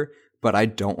over here, but I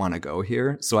don't want to go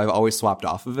here, so I've always swapped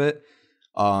off of it.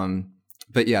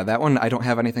 But yeah, that one I don't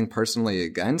have anything personally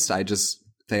against.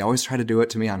 They always try to do it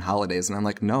to me on holidays, and I'm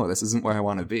like, no, this isn't where I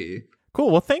want to be.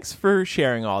 Cool. Well, thanks for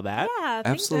sharing all that. Yeah,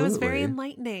 thanks. That was very Absolutely.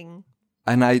 enlightening.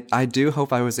 And I do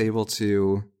hope I was able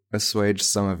to assuage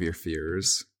some of your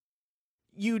fears.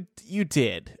 You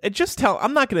did.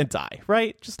 I'm not going to die,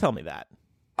 right? Just tell me that.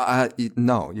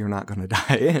 No, you're not going to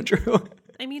die, Andrew.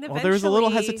 I mean, eventually, Well, there was a little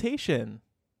hesitation.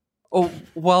 Oh,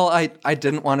 well, I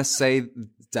didn't want to say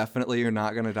definitely you're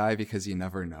not going to die because you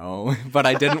never know. But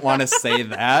I didn't want to say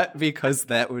that because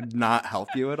that would not help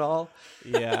you at all.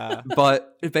 Yeah.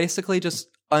 But basically just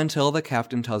until the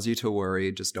captain tells you to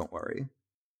worry, just don't worry.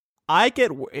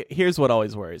 Here's what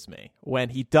always worries me. When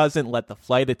he doesn't let the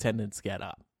flight attendants get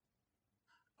up.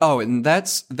 Oh, and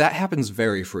that happens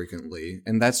very frequently.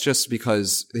 And that's just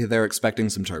because they're expecting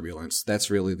some turbulence. That's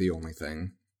really the only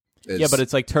thing. Yeah, but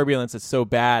it's like turbulence is so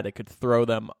bad it could throw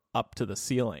them up to the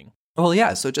ceiling. Well,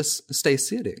 yeah, so just stay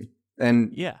sitting.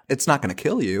 And Yeah. it's not going to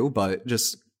kill you, but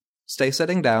just stay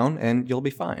sitting down and you'll be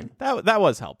fine. That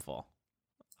was helpful.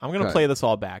 I'm going to Good. play this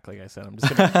all back, like I said. I'm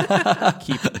just going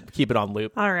to keep it on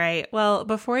loop. All right. Well,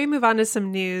 before we move on to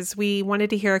some news, we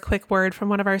wanted to hear a quick word from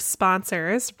one of our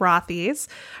sponsors, Rothy's.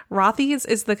 Rothy's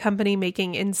is the company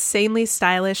making insanely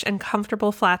stylish and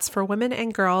comfortable flats for women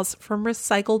and girls from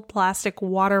recycled plastic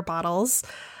water bottles.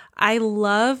 I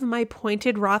love my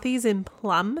pointed Rothy's in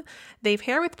plum. They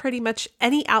pair with pretty much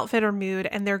any outfit or mood,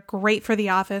 and they're great for the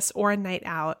office or a night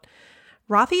out.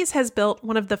 Rothy's has built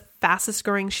one of the fastest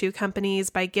growing shoe companies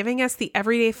by giving us the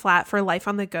everyday flat for life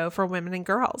on the go for women and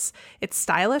girls. It's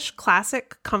stylish,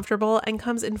 classic, comfortable, and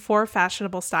comes in 4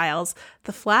 fashionable styles: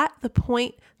 the flat, the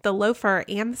point, the loafer,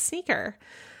 and the sneaker.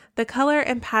 The color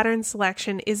and pattern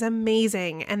selection is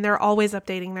amazing, and they're always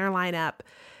updating their lineup.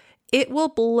 It will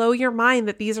blow your mind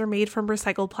that these are made from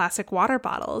recycled plastic water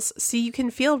bottles, so you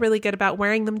can feel really good about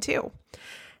wearing them too.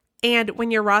 And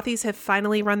when your Rothy's have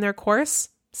finally run their course,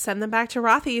 send them back to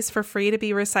Rothy's for free to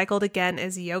be recycled again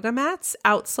as yoga mats,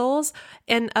 outsoles,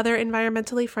 and other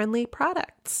environmentally friendly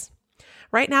products.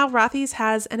 Right now, Rothy's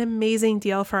has an amazing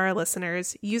deal for our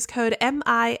listeners. Use code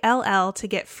MILL to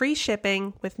get free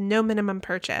shipping with no minimum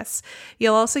purchase.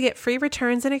 You'll also get free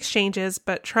returns and exchanges,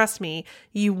 but trust me,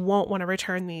 you won't want to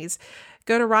return these.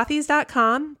 Go to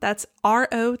rothys.com, that's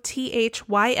ROTHYS.com,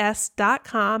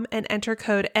 and enter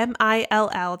code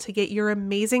MILL to get your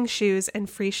amazing shoes and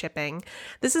free shipping.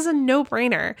 This is a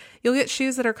no-brainer. You'll get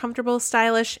shoes that are comfortable,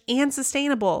 stylish, and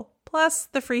sustainable, plus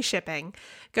the free shipping.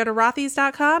 Go to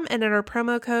rothys.com and enter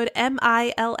promo code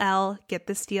MILL. Get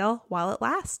this deal while it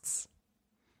lasts.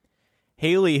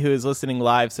 Haley, who is listening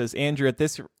live, says, Andrew, at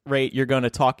this rate, you're going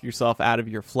to talk yourself out of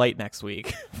your flight next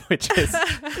week, which is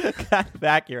kind of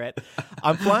accurate.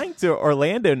 I'm flying to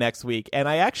Orlando next week, and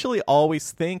I actually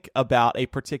always think about a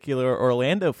particular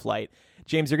Orlando flight.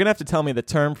 James, you're going to have to tell me the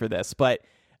term for this, but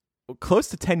close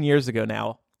to 10 years ago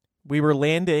now, we were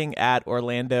landing at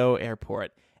Orlando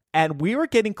Airport, and we were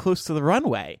getting close to the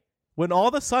runway when all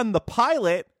of a sudden the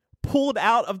pilot pulled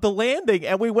out of the landing,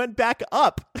 and we went back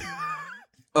up.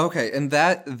 Okay, and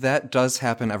that does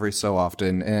happen every so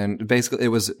often, and basically it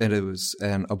was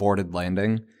an aborted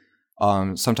landing.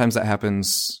 Sometimes that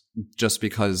happens just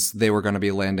because they were going to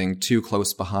be landing too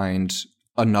close behind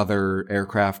another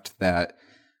aircraft that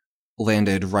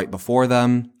landed right before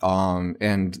them,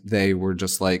 and they were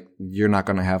just like, you're not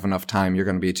going to have enough time, you're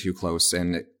going to be too close,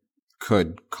 and it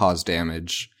could cause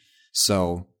damage.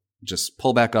 So just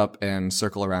pull back up and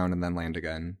circle around and then land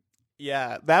again.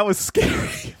 Yeah, that was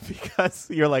scary because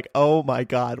you're like, oh my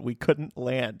God, we couldn't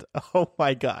land. Oh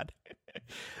my God.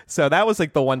 So that was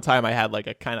like the one time I had like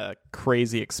a kind of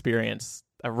crazy experience,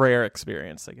 a rare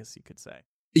experience, I guess you could say.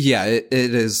 Yeah, it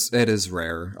is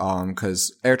rare,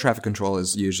 because air traffic control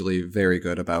is usually very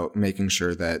good about making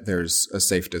sure that there's a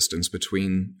safe distance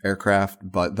between aircraft,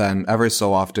 but then every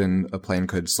so often a plane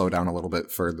could slow down a little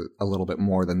bit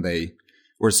more than they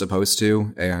were supposed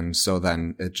to, and so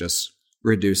then it just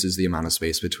reduces the amount of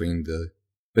space between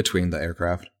the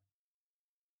aircraft.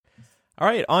 All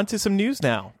right, on to some news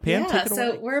now. Pam, take it away.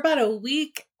 So we're about a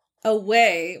week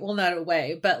away. Well, not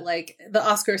away, but like the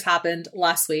Oscars happened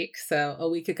last week, so a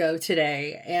week ago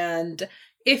today. And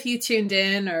if you tuned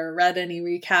in or read any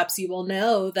recaps, you will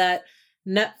know that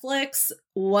Netflix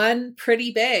won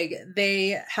pretty big.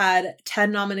 They had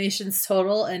 10 nominations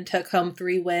total and took home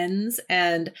 3 wins,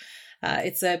 and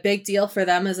it's a big deal for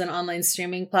them as an online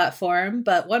streaming platform.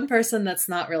 But one person that's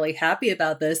not really happy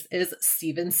about this is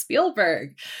Steven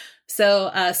Spielberg.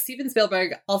 So Steven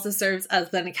Spielberg also serves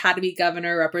as an Academy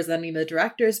governor representing the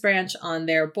director's branch on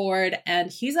their board.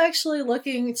 And he's actually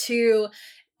looking to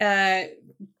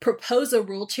propose a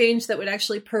rule change that would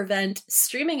actually prevent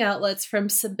streaming outlets from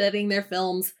submitting their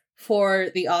films for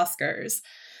the Oscars.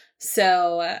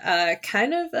 So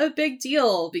kind of a big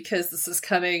deal because this is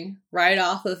coming right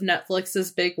off of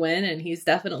Netflix's big win, and he's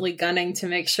definitely gunning to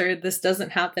make sure this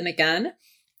doesn't happen again.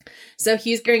 So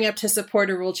he's gearing up to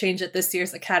support a rule change at this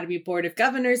year's Academy Board of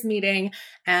Governors meeting.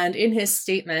 And in his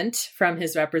statement from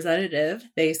his representative,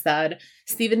 they said,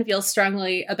 Steven feels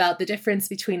strongly about the difference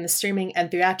between the streaming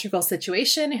and theatrical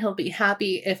situation. He'll be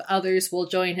happy if others will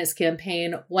join his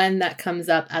campaign when that comes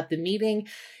up at the meeting.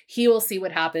 He will see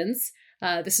what happens.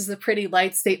 This is a pretty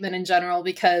light statement in general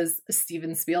because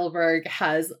Steven Spielberg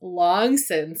has long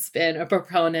since been a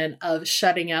proponent of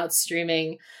shutting out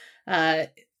streaming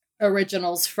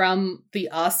originals from the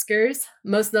Oscars.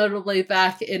 Most notably,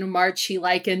 back in March, he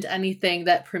likened anything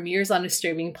that premieres on a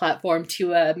streaming platform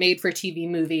to a made-for-TV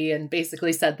movie and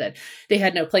basically said that they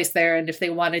had no place there, and if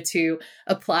they wanted to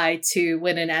apply to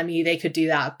win an Emmy, they could do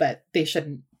that, but they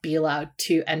shouldn't be allowed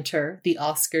to enter the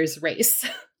Oscars race.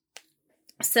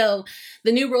 So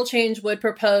the new rule change would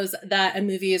propose that a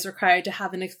movie is required to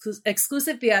have an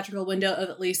exclusive theatrical window of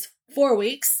at least 4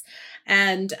 weeks.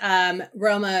 And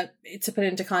Roma, to put it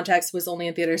into context, was only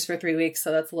in theaters for 3 weeks,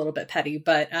 so that's a little bit petty.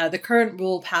 But the current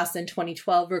rule passed in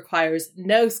 2012 requires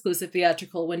no exclusive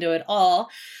theatrical window at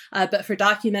all. But for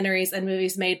documentaries and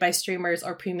movies made by streamers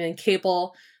or premium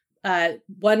cable,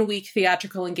 1 week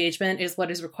theatrical engagement is what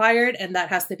is required, and that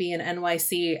has to be in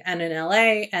NYC and in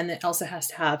LA, and it also has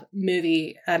to have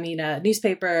newspaper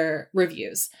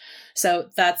reviews. So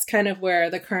that's kind of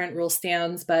where the current rule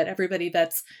stands, but everybody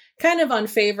that's kind of on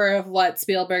favor of what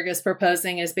Spielberg is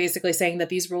proposing is basically saying that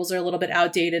these rules are a little bit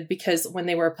outdated because when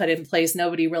they were put in place,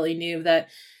 nobody really knew that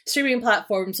streaming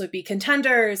platforms would be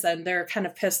contenders, and they're kind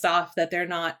of pissed off that they're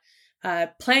not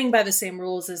playing by the same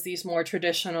rules as these more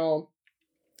traditional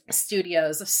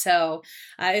studios. So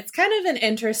it's kind of an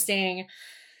interesting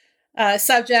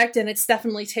subject, and it's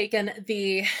definitely taken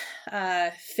the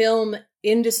film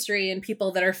industry and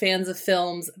people that are fans of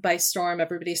films by storm.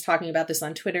 Everybody's talking about this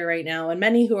on Twitter right now, and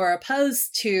many who are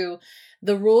opposed to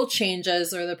the rule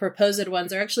changes or the proposed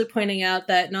ones are actually pointing out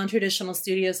that non-traditional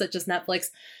studios such as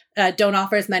Netflix don't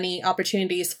offer as many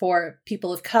opportunities for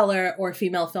people of color or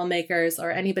female filmmakers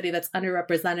or anybody that's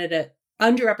underrepresented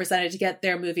to get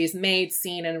their movies made,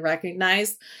 seen, and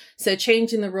recognized. So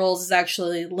changing the rules is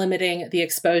actually limiting the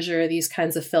exposure these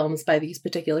kinds of films by these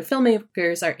particular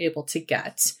filmmakers are able to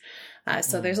get.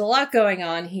 So there's a lot going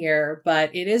on here,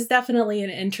 but it is definitely an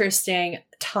interesting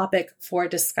topic for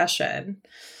discussion.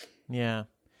 Yeah.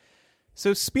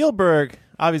 So Spielberg,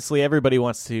 obviously everybody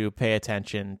wants to pay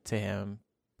attention to him.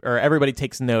 or everybody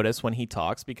takes notice when he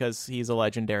talks because he's a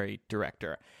legendary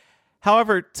director.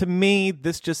 However, to me,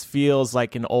 this just feels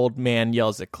like an old man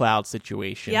yells at cloud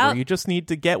situation where you just need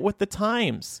to get with the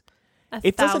times.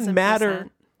 It doesn't matter.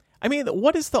 I mean,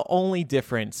 what is the only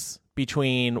difference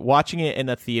between watching it in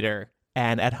a theater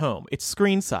and at home? It's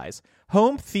screen size.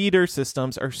 Home theater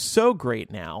systems are so great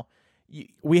now.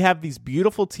 We have these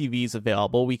beautiful TVs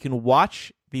available. We can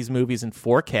watch these movies in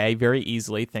 4K very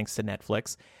easily thanks to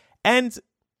Netflix. And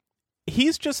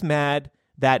he's just mad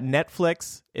that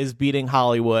Netflix is beating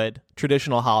Hollywood,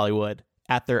 traditional Hollywood,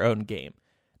 at their own game.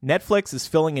 Netflix is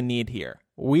filling a need here.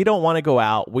 We don't want to go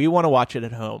out. We want to watch it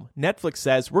at home. Netflix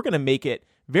says we're going to make it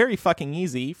very fucking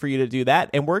easy for you to do that,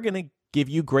 and we're going to give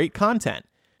you great content.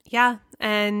 Yeah,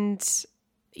 and,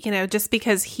 just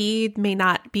because he may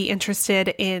not be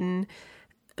interested in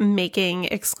making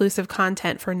exclusive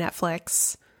content for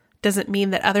Netflix doesn't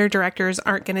mean that other directors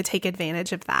aren't going to take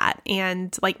advantage of that.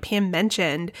 And like Pam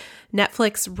mentioned,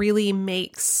 Netflix really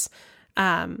makes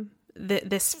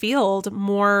this field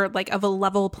more like of a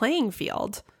level playing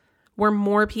field where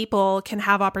more people can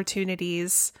have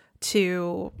opportunities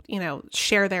to,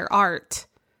 share their art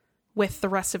with the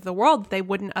rest of the world that they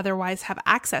wouldn't otherwise have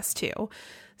access to.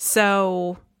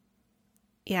 So,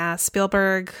 yeah,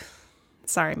 Spielberg,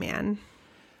 sorry, man.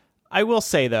 I will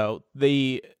say, though,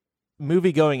 the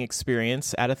movie-going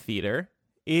experience at a theater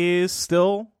is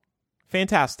still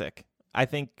fantastic. I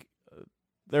think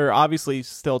there are obviously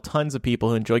still tons of people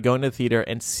who enjoy going to the theater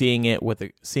and seeing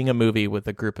a movie with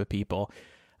a group of people.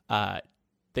 The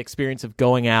experience of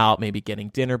going out, maybe getting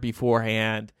dinner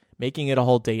beforehand, making it a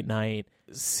whole date night,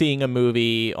 seeing a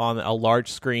movie on a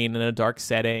large screen in a dark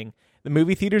setting. The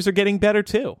movie theaters are getting better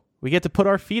too. We get to put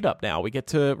our feet up now. We get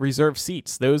to reserve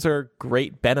seats. Those are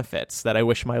great benefits that I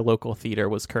wish my local theater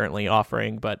was currently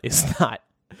offering, but is not.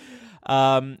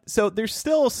 So there's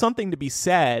still something to be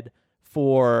said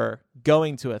for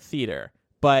going to a theater,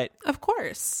 but of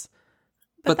course,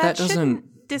 but that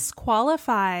doesn't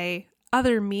disqualify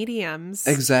other mediums.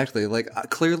 Exactly. Like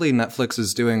clearly Netflix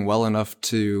is doing well enough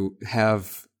to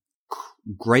have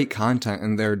great content,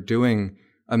 and they're doing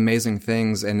amazing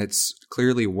things, and it's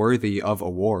clearly worthy of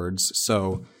awards.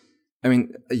 So, I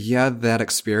mean, yeah, that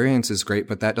experience is great,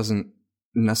 but that doesn't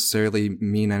necessarily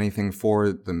mean anything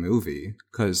for the movie,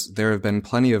 because there have been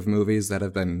plenty of movies that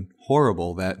have been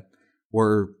horrible that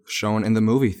were shown in the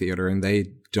movie theater and they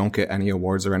don't get any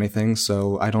awards or anything.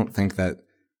 So I don't think that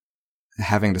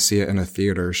having to see it in a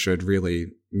theater should really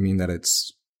mean that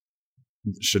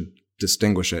should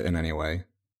distinguish it in any way.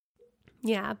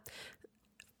 Yeah.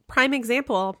 Prime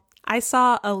example, I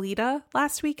saw Alita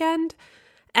last weekend,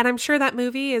 and I'm sure that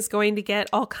movie is going to get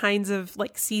all kinds of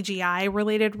like CGI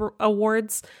related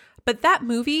awards, but that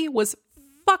movie was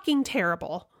fucking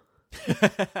terrible.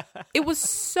 It was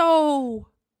so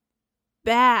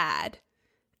bad.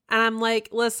 And I'm like,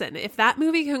 listen, if that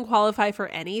movie can qualify for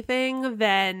anything,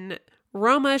 then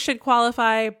Roma should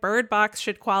qualify, Bird Box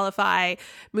should qualify.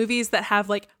 Movies that have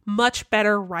like much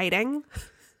better writing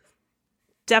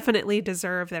definitely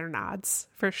deserve their nods,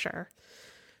 for sure.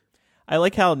 I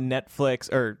like how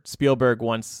Netflix or Spielberg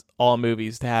wants all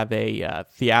movies to have a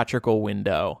theatrical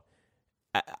window.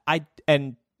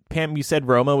 And Pam, you said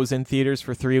Roma was in theaters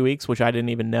for 3 weeks, which I didn't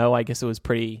even know. I guess it was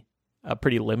a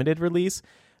pretty limited release.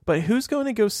 But who's going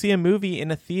to go see a movie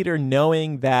in a theater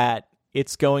knowing that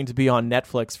it's going to be on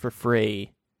Netflix for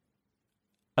free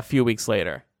a few weeks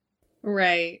later?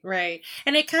 Right.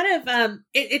 And it kind of,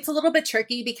 it's a little bit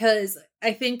tricky because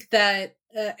I think that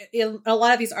in a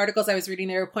lot of these articles I was reading,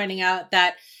 they were pointing out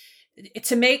that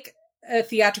to make a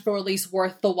theatrical release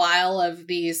worth the while of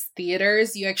these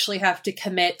theaters, you actually have to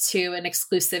commit to an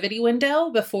exclusivity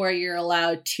window before you're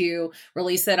allowed to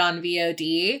release it on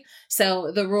VOD.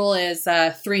 So the rule is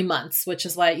 3 months, which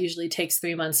is why it usually takes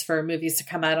 3 months for movies to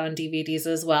come out on DVDs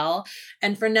as well.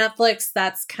 And for Netflix,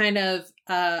 that's kind of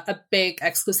a big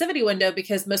exclusivity window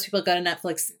because most people go to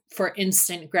Netflix for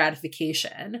instant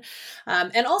gratification.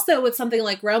 And also with something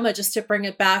like Roma, just to bring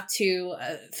it back to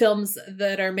films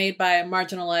that are made by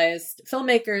marginalized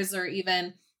filmmakers or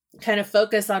even kind of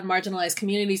focus on marginalized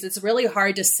communities, it's really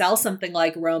hard to sell something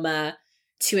like Roma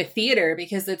to a theater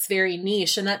because it's very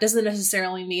niche. And that doesn't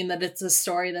necessarily mean that it's a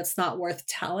story that's not worth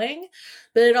telling,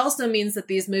 but it also means that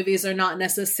these movies are not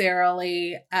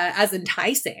necessarily as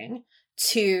enticing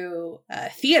to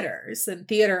theaters and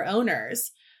theater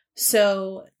owners.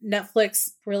 So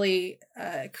Netflix really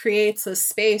creates a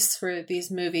space for these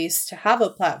movies to have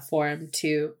a platform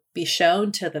to be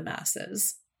shown to the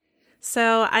masses.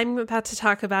 So I'm about to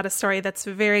talk about a story that's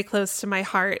very close to my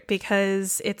heart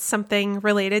because it's something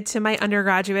related to my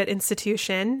undergraduate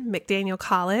institution, McDaniel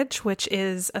College, which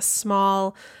is a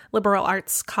small liberal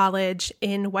arts college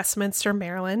in Westminster,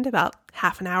 Maryland, about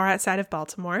half an hour outside of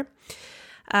Baltimore.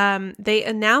 They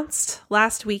announced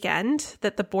last weekend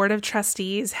that the Board of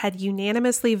Trustees had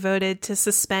unanimously voted to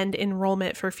suspend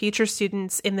enrollment for future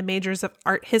students in the majors of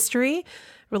art history,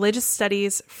 religious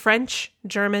studies, French,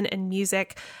 German, and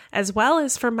music, as well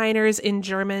as for minors in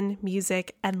German,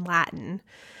 music, and Latin.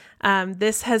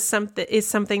 This is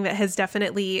something that has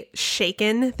definitely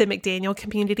shaken the McDaniel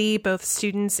community, both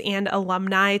students and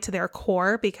alumni, to their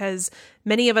core, because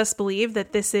many of us believe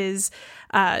that this is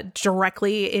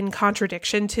directly in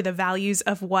contradiction to the values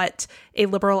of what a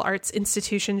liberal arts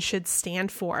institution should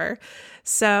stand for.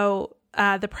 So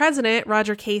the president,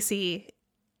 Roger Casey,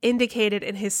 indicated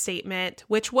in his statement,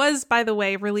 which was, by the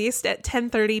way, released at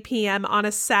 10:30 p.m. on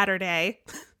a Saturday,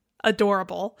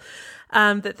 adorable,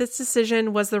 that this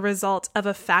decision was the result of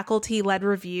a faculty-led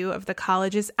review of the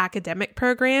college's academic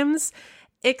programs,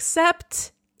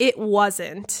 except it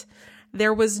wasn't.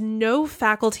 There was no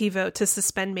faculty vote to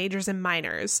suspend majors and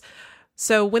minors.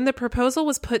 So when the proposal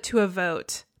was put to a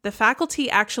vote, the faculty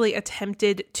actually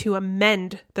attempted to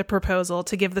amend the proposal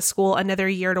to give the school another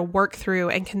year to work through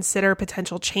and consider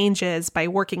potential changes by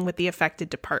working with the affected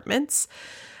departments.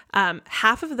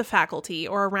 Half of the faculty,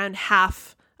 or around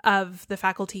half of the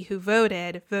faculty who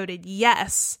voted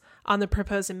yes on the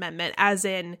proposed amendment, as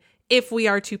in, if we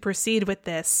are to proceed with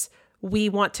this, we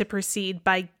want to proceed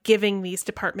by giving these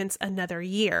departments another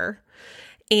year.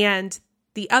 And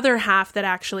the other half that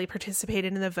actually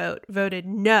participated in the vote voted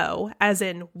no, as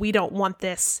in, we don't want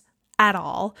this at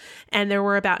all. And there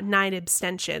were about 9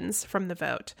 abstentions from the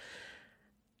vote.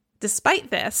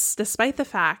 Despite the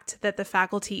fact that the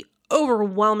faculty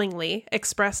overwhelmingly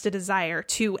expressed a desire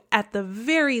to, at the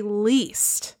very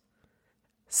least,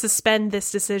 suspend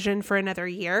this decision for another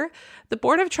year, the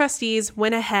Board of Trustees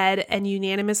went ahead and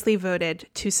unanimously voted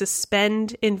to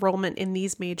suspend enrollment in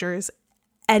these majors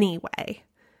anyway.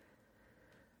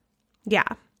 Yeah.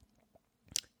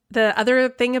 The other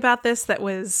thing about this that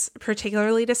was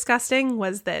particularly disgusting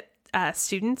was that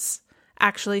students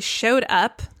actually showed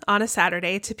up on a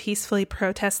Saturday to peacefully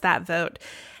protest that vote,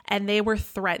 and they were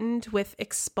threatened with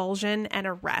expulsion and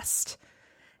arrest.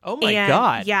 Oh my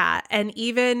God. Yeah. And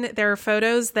even there are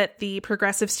photos that the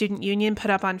Progressive Student Union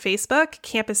put up on Facebook.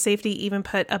 Campus Safety even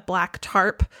put a black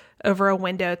tarp over a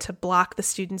window to block the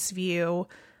students' view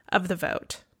of the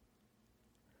vote.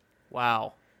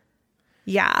 Wow.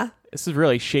 Yeah. This is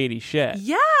really shady shit.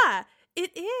 Yeah,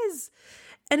 it is.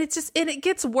 And it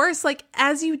gets worse. Like,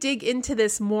 as you dig into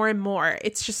this more and more,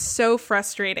 it's just so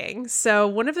frustrating. So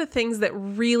one of the things that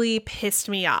really pissed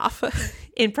me off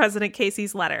in President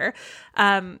Casey's letter,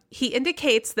 he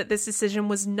indicates that this decision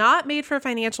was not made for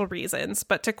financial reasons,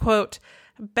 but to, quote,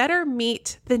 better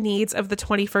meet the needs of the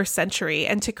 21st century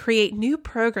and to create new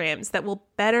programs that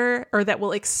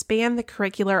will expand the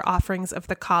curricular offerings of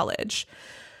the college.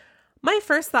 My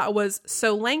first thought was,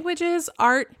 so languages,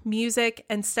 art, music,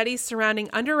 and studies surrounding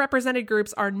underrepresented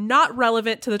groups are not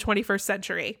relevant to the 21st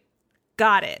century.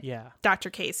 Got it. Yeah. Dr.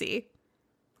 Casey.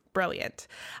 Brilliant.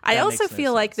 I also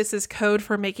feel like this is code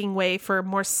for making way for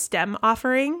more STEM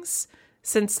offerings,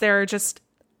 since there are just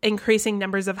increasing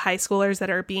numbers of high schoolers that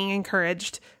are being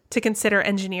encouraged to consider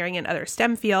engineering and other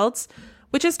STEM fields,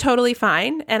 which is totally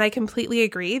fine. And I completely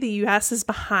agree. The U.S. is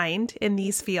behind in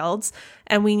these fields,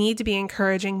 and we need to be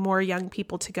encouraging more young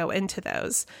people to go into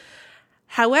those.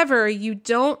 However, you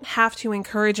don't have to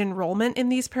encourage enrollment in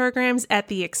these programs at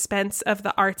the expense of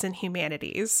the arts and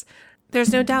humanities.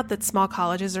 There's no doubt that small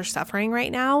colleges are suffering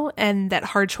right now and that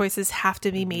hard choices have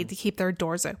to be made to keep their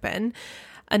doors open.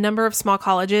 A number of small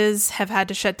colleges have had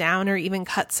to shut down or even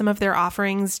cut some of their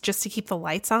offerings just to keep the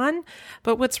lights on.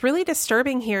 But what's really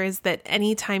disturbing here is that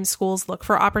anytime schools look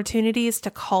for opportunities to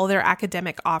cull their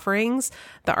academic offerings,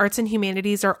 the arts and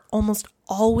humanities are almost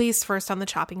always first on the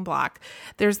chopping block.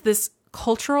 There's this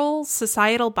cultural,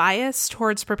 societal bias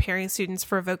towards preparing students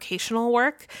for vocational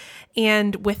work.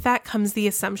 And with that comes the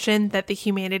assumption that the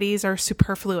humanities are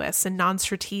superfluous and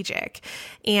non-strategic.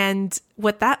 And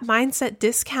what that mindset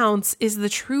discounts is the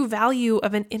true value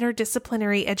of an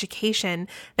interdisciplinary education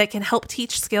that can help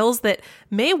teach skills that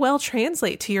may well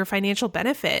translate to your financial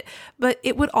benefit, but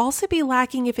it would also be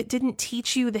lacking if it didn't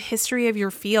teach you the history of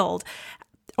your field,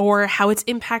 or how it's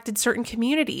impacted certain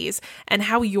communities, and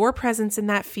how your presence in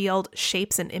that field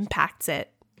shapes and impacts it.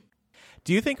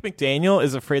 Do you think McDaniel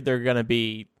is afraid they're going to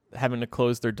be having to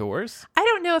close their doors? I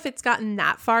don't know if it's gotten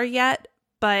that far yet,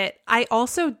 but I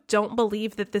also don't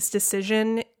believe that this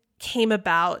decision came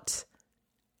about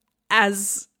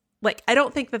as like, I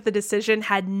don't think that the decision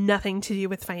had nothing to do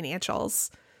with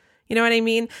financials. You know what I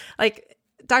mean? Like,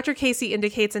 Dr. Casey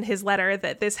indicates in his letter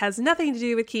that this has nothing to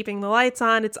do with keeping the lights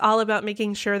on. It's all about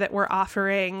making sure that we're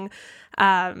offering,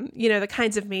 the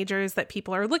kinds of majors that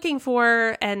people are looking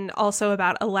for, and also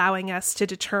about allowing us to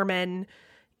determine,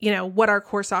 what our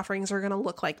course offerings are going to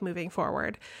look like moving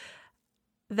forward.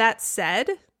 That said,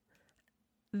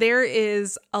 there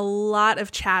is a lot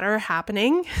of chatter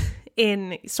happening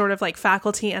in sort of like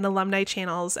faculty and alumni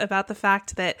channels about the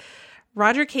fact that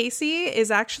Roger Casey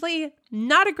is actually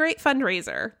not a great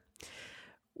fundraiser,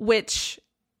 which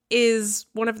is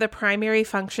one of the primary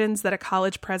functions that a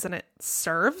college president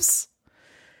serves.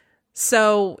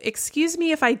 So excuse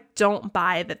me if I don't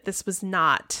buy that this was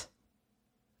not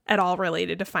at all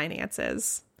related to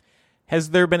finances.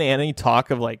 Has there been any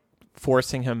talk of like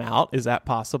forcing him out? Is that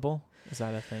possible? Is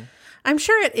that a thing? I'm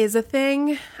sure it is a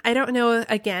thing. I don't know.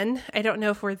 Again, I don't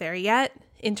know if we're there yet.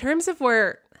 In terms of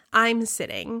where I'm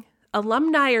sitting,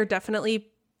 alumni are definitely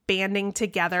banding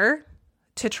together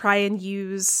to try and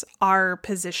use our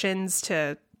positions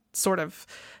to sort of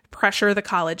pressure the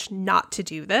college not to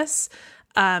do this.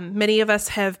 Many of us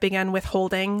have begun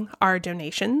withholding our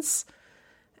donations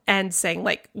and saying,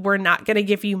 like, we're not going to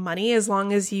give you money as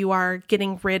long as you are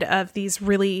getting rid of these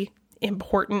really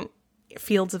important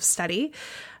fields of study.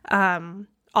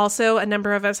 Also, a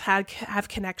number of us have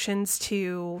connections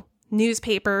to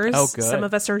newspapers. Oh, good. Some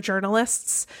of us are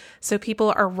journalists. So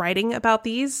people are writing about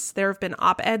these. There have been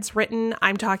op-eds written.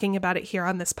 I'm talking about it here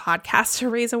on this podcast to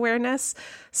raise awareness.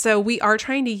 So we are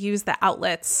trying to use the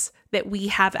outlets that we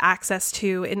have access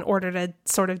to in order to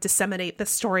sort of disseminate the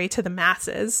story to the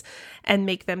masses and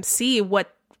make them see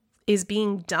what is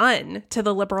being done to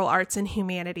the liberal arts and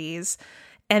humanities.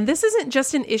 And this isn't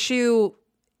just an issue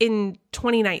in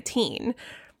 2019.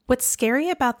 What's scary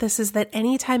about this is that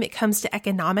anytime it comes to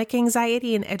economic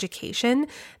anxiety and education,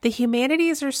 the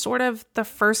humanities are sort of the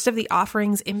first of the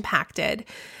offerings impacted.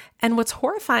 And what's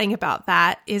horrifying about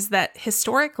that is that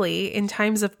historically, in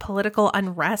times of political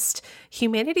unrest,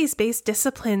 humanities-based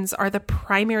disciplines are the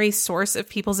primary source of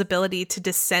people's ability to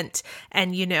dissent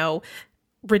and,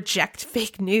 reject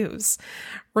fake news.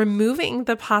 Removing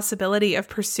the possibility of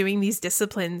pursuing these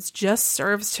disciplines just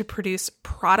serves to produce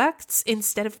products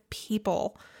instead of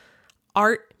people.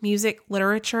 Art, music,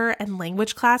 literature, and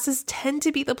language classes tend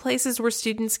to be the places where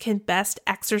students can best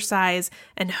exercise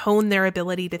and hone their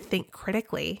ability to think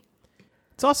critically.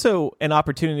 It's also an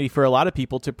opportunity for a lot of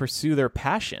people to pursue their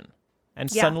passion.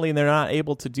 And suddenly they're not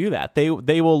able to do that. They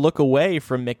will look away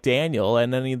from McDaniel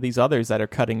and any of these others that are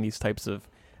cutting these types of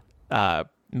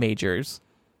majors,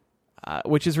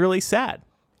 which is really sad.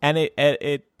 And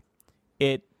it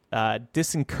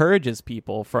disencourages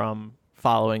people from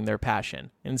following their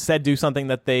passion. Instead, do something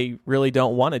that they really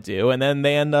don't want to do, and then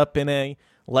they end up in a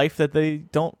life that they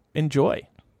don't enjoy.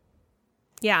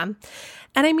 Yeah.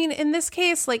 And I mean, in this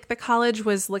case, like, the college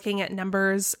was looking at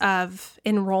numbers of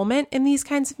enrollment in these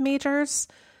kinds of majors,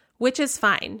 which is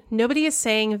fine. Nobody is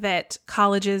saying that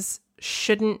colleges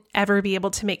shouldn't ever be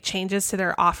able to make changes to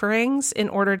their offerings in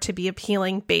order to be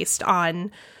appealing based on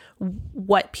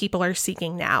what people are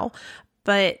seeking now.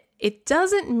 But it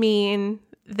doesn't mean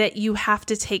that you have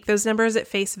to take those numbers at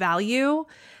face value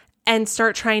and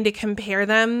start trying to compare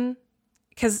them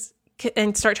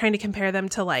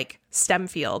to like STEM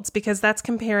fields, because that's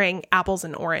comparing apples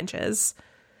and oranges.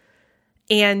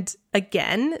 And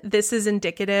again, this is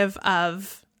indicative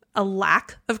of a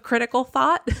lack of critical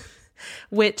thought,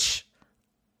 which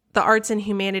the arts and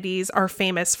humanities are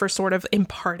famous for sort of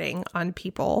imparting on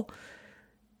people.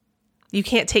 You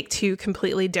can't take two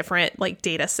completely different like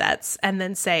data sets and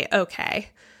then say,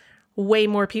 okay, way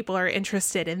more people are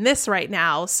interested in this right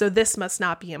now, so this must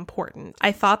not be important.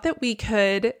 I thought that we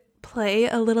could play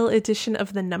a little edition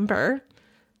of The Number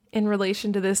in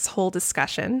relation to this whole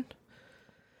discussion.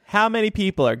 How many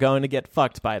people are going to get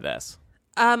fucked by this?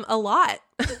 A lot.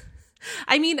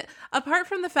 I mean, apart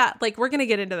from the fact, like, we're going to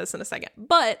get into this in a second,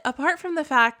 but apart from the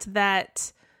fact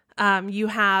that you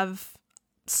have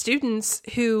students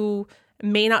who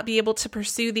may not be able to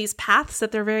pursue these paths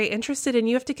that they're very interested in,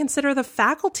 you have to consider the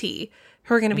faculty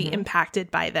who are going to be impacted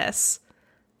by this.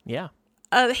 Yeah.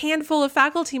 A handful of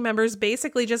faculty members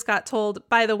basically just got told,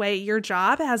 by the way, your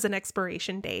job has an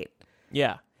expiration date.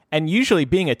 Yeah. And usually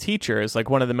being a teacher is like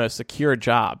one of the most secure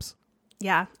jobs.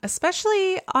 Yeah,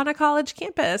 especially on a college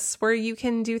campus where you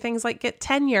can do things like get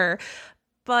tenure.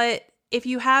 But if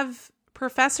you have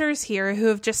professors here who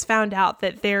have just found out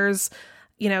that there's,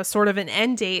 sort of an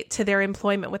end date to their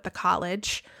employment with the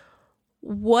college,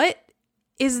 what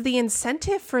is the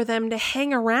incentive for them to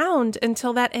hang around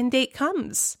until that end date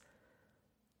comes?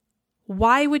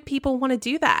 Why would people want to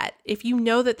do that? If you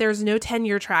know that there's no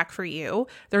tenure track for you,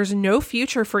 there's no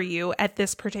future for you at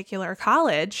this particular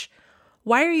college,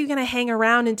 why are you going to hang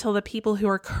around until the people who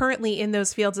are currently in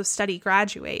those fields of study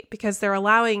graduate? Because they're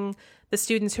allowing the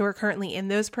students who are currently in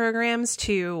those programs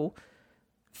to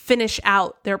finish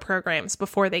out their programs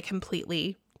before they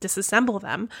completely disassemble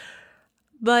them.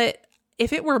 But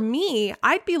if it were me,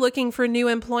 I'd be looking for new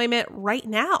employment right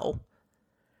now.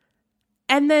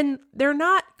 And then they're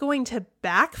not going to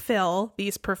backfill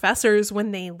these professors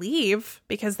when they leave,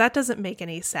 because that doesn't make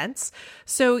any sense.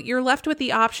 So you're left with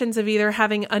the options of either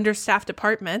having understaffed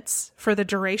departments for the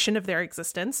duration of their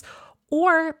existence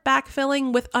or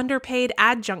backfilling with underpaid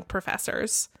adjunct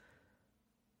professors.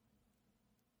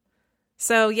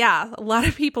 So yeah, a lot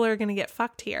of people are going to get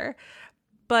fucked here.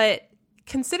 But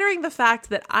considering the fact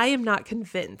that I am not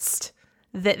convinced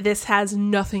that this has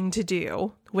nothing to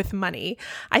do with money,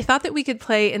 I thought that we could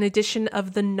play an edition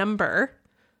of The Number,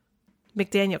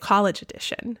 McDaniel College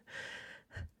edition.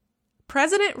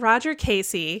 President Roger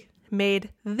Casey made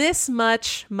this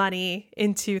much money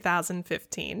in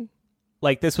 2015.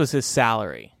 Like, this was his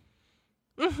salary.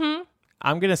 Mm-hmm.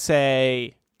 I'm going to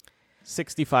say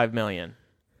 $65 million.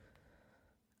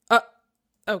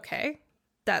 Okay.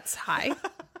 That's high.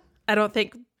 I don't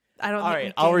think All right,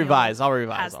 McDaniel I'll revise.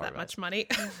 has that much money.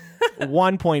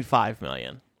 $1.5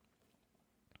 million.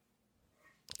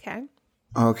 Okay.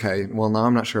 Okay, well, now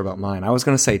I'm not sure about mine. I was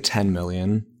going to say 10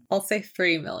 million. I'll say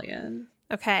 3 million.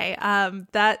 Okay.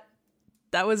 That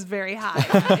was very high.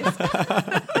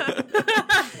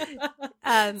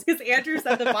 Because Andrew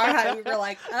said the bar high, we were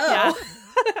like, oh. Yeah.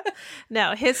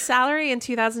 No, his salary in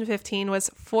 2015 was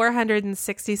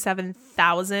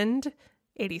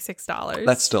 $467,086.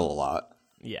 That's still a lot.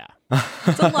 Yeah.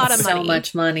 It's a lot of money. So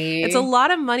much money. It's a lot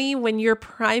of money when your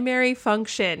primary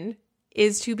function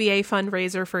is to be a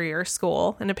fundraiser for your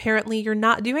school. And apparently you're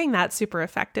not doing that super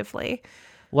effectively.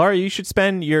 Laura, you should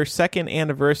spend your second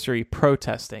anniversary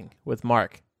protesting with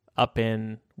Mark up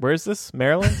in, where is this?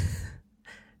 Maryland?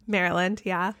 Maryland,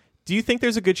 yeah. Do you think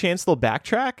there's a good chance they'll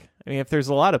backtrack? I mean, if there's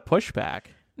a lot of pushback.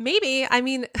 Maybe. I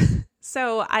mean,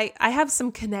 so I have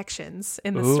some connections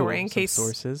in the story in case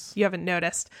sources. you haven't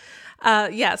noticed.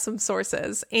 Yeah, some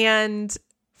sources. And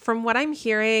from what I'm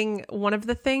hearing, one of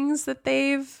the things that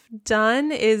they've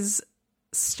done is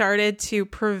started to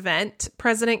prevent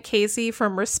President Casey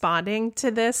from responding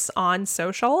to this on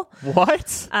social.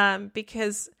 What?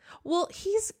 Because, well,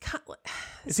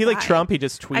 Is he like Trump? He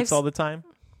just tweets all the time?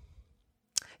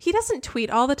 He doesn't tweet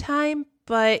all the time,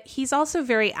 but he's also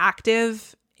very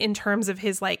active in terms of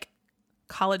his like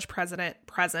college president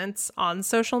presence on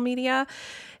social media.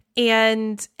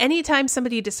 And anytime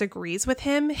somebody disagrees with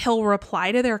him, he'll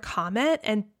reply to their comment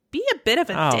and be a bit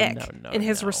of a dick in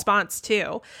his response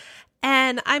too.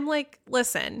 And I'm like,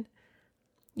 listen,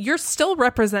 you're still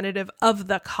representative of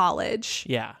the college.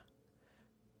 Yeah.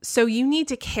 So you need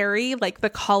to carry like the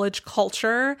college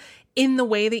culture in the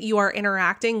way that you are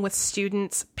interacting with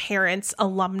students, parents,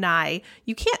 alumni.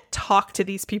 You can't talk to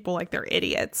these people like they're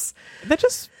idiots.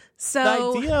 The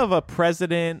idea of a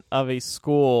president of a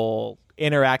school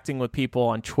interacting with people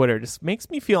on Twitter just makes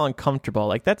me feel uncomfortable.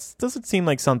 Like, that doesn't seem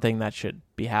like something that should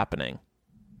be happening.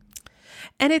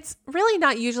 And it's really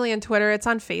not usually on Twitter. It's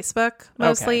on Facebook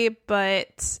mostly. Okay.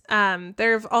 But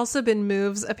there have also been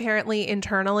moves apparently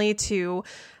internally to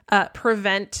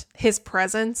prevent his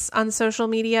presence on social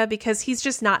media because he's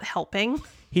just not helping.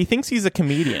 He thinks he's a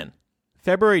comedian.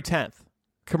 February 10th.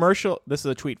 Commercial. This is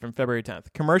a tweet from February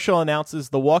 10th. Commercial announces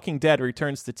The Walking Dead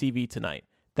returns to TV tonight.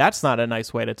 That's not a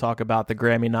nice way to talk about the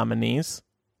Grammy nominees.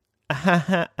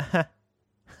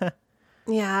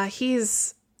 Yeah, he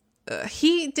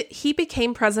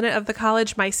became president of the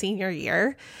college my senior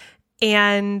year,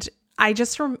 and I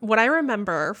just what I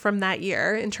remember from that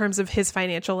year in terms of his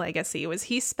financial legacy was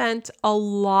he spent a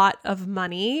lot of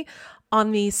money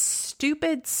on these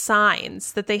stupid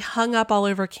signs that they hung up all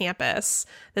over campus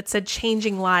that said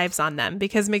changing lives on them,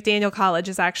 because McDaniel College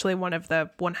is actually one of the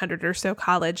 100 or so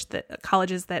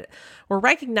colleges that were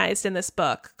recognized in this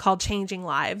book called Changing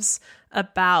Lives,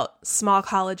 about small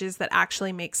colleges that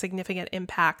actually make significant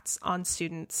impacts on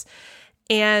students.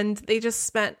 And they just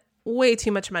spent way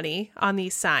too much money on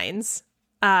these signs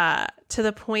to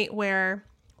the point where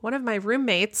one of my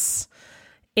roommates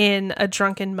in a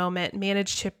drunken moment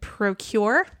managed to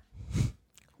procure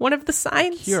one of the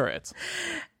signs. Procure it.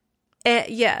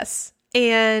 Yes.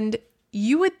 And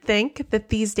you would think that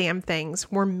these damn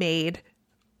things were made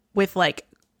with like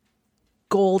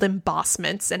gold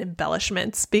embossments and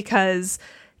embellishments, because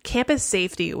campus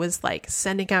safety was like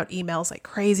sending out emails like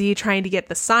crazy, trying to get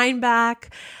the sign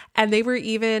back. And they were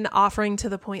even offering to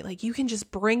the point, like, you can just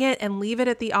bring it and leave it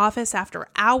at the office after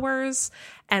hours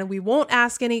and we won't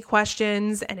ask any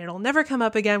questions and it'll never come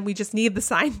up again. We just need the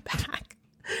sign back.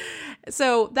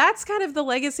 So that's kind of the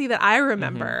legacy that I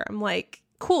remember. I'm like,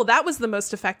 cool, that was the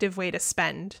most effective way to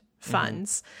spend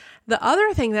funds. The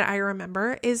other thing that I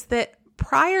remember is that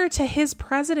prior to his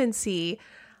presidency,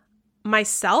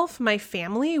 myself, my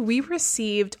family, we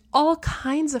received all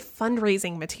kinds of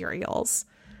fundraising materials.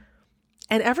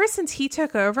 And ever since he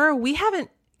took over, we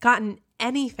haven't gotten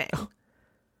anything.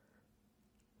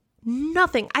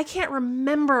 Nothing. I can't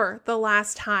remember the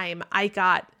last time I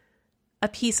got a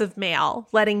piece of mail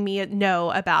letting me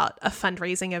know about a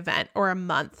fundraising event or a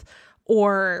month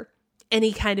or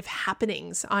any kind of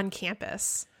happenings on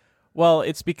campus. Well,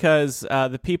 it's because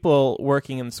the people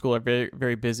working in the school are very,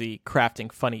 very busy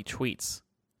crafting funny tweets.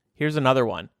 Here's another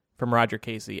one from Roger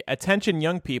Casey. Attention,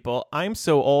 young people. I'm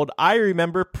so old, I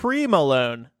remember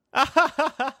pre-Malone.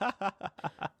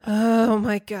 Oh,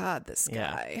 my God, this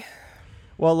guy.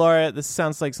 Well, Laura, this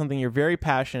sounds like something you're very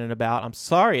passionate about. I'm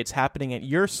sorry it's happening at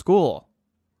your school.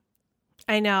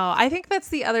 I know. I think that's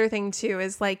the other thing too,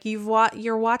 is like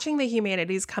you're watching the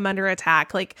humanities come under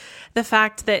attack. Like the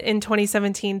fact that in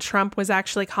 2017, Trump was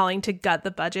actually calling to gut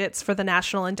the budgets for the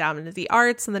National Endowment of the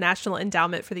Arts and the National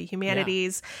Endowment for the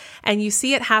Humanities. Yeah. And you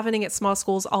see it happening at small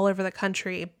schools all over the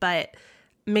country. But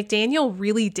McDaniel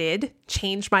really did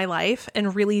change my life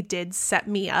and really did set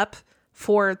me up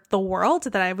for the world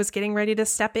that I was getting ready to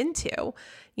step into.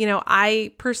 You know,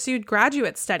 I pursued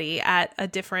graduate study at a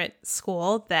different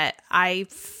school that I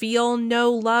feel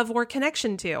no love or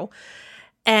connection to.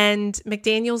 And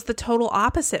McDaniel's the total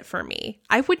opposite for me.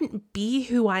 I wouldn't be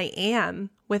who I am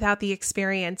without the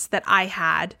experience that I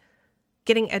had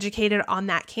getting educated on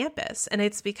that campus. And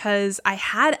it's because I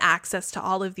had access to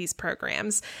all of these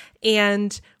programs.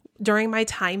 And during my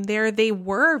time there, they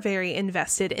were very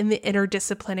invested in the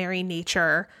interdisciplinary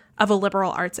nature of a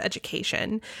liberal arts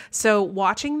education. So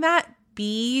watching that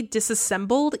be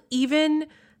disassembled, even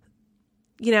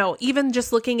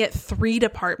just looking at 3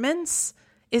 departments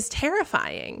is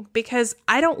terrifying, because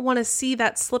I don't want to see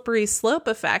that slippery slope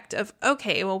effect of,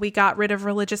 okay, well, we got rid of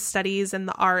religious studies and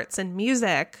the arts and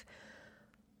music.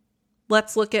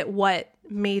 Let's look at what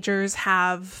majors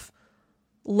have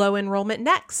low enrollment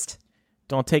next.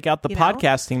 Don't take out the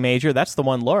podcasting major. That's the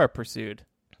one Laura pursued.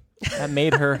 That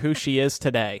made her who she is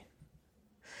today.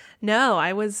 No,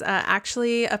 I was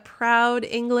actually a proud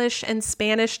English and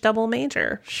Spanish double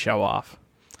major. Show off.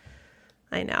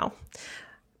 I know.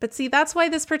 But see, that's why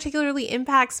this particularly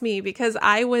impacts me, because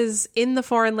I was in the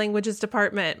foreign languages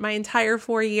department my entire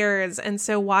 4 years. And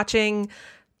so watching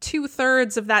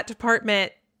 2/3 of that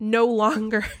department no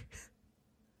longer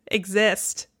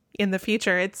exist in the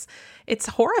future, it's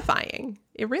horrifying.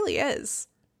 It really is.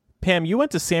 Pam, you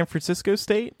went to San Francisco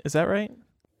State, is that right?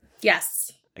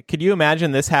 Yes. Could you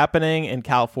imagine this happening in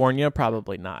California?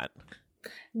 Probably not.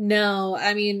 No,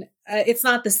 I mean, it's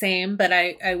not the same, but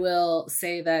I will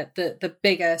say that the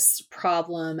biggest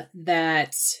problem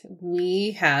that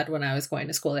we had when I was going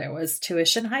to school there was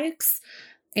tuition hikes.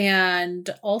 And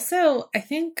also, I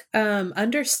think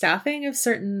understaffing of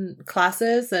certain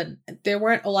classes, and there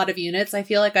weren't a lot of units. I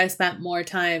feel like I spent more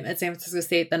time at San Francisco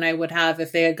State than I would have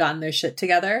if they had gotten their shit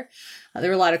together. There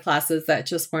were a lot of classes that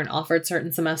just weren't offered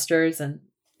certain semesters, and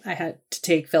I had to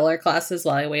take filler classes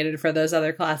while I waited for those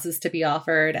other classes to be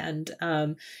offered. And,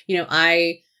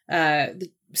 I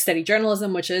study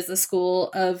journalism, which is a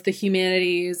school of the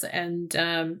humanities. And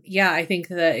I think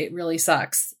that it really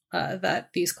sucks that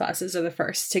these classes are the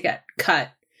first to get cut,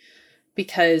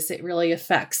 because it really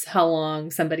affects how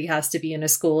long somebody has to be in a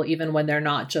school, even when they're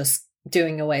not just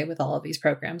doing away with all of these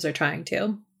programs or trying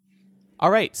to. All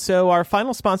right, so our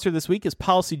final sponsor this week is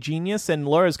Policy Genius, and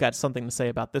Laura's got something to say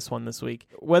about this one this week.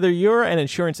 Whether you're an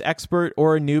insurance expert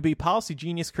or a newbie, Policy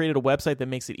Genius created a website that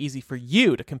makes it easy for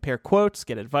you to compare quotes,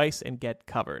 get advice, and get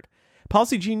covered.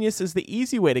 Policy Genius is the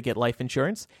easy way to get life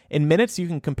insurance. In minutes, you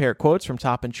can compare quotes from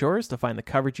top insurers to find the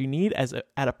coverage you need at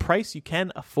a price you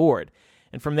can afford.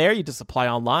 And from there, you just apply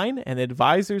online, and the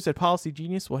advisors at Policy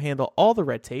Genius will handle all the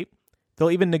red tape. They'll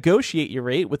even negotiate your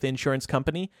rate with the insurance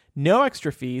company. No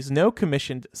extra fees, no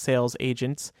commissioned sales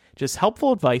agents, just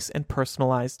helpful advice and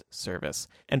personalized service.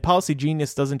 And Policy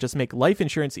Genius doesn't just make life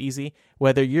insurance easy.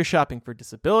 Whether you're shopping for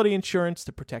disability insurance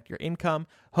to protect your income,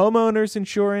 homeowners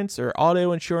insurance or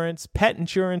auto insurance, pet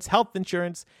insurance, health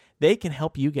insurance, they can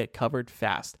help you get covered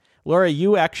fast. Laura,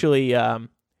 you actually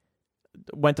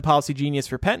went to Policy Genius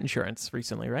for pet insurance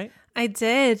recently, right? I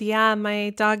did. Yeah.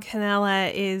 My dog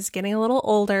Canella is getting a little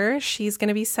older. She's going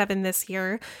to be 7 this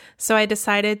year. So I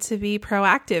decided to be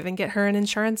proactive and get her an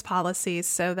insurance policy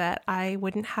so that I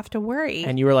wouldn't have to worry.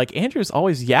 And you were like, Andrew's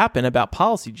always yapping about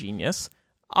Policy Genius.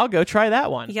 I'll go try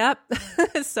that one. Yep.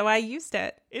 So I used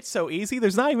it. It's so easy.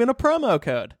 There's not even a promo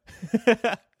code.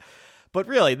 But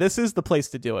really, this is the place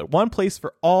to do it. One place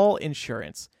for all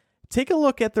insurance. Take a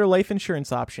look at their life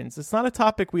insurance options. It's not a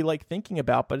topic we like thinking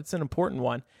about, but it's an important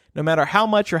one. No matter how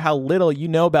much or how little you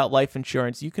know about life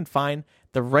insurance, you can find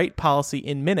the right policy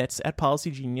in minutes at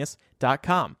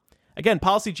policygenius.com. Again,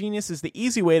 Policy Genius is the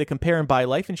easy way to compare and buy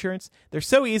life insurance. They're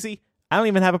so easy. I don't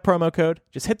even have a promo code.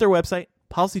 Just hit their website,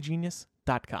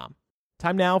 policygenius.com.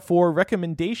 Time now for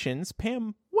recommendations.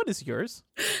 Pam, what is yours?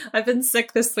 I've been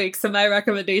sick this week, so my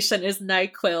recommendation is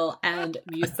NyQuil and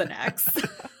Mucinex.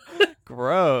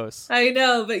 Gross. I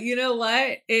know, but you know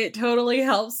what? It totally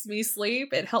helps me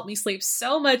sleep. It helped me sleep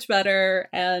so much better,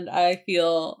 and I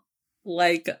feel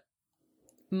like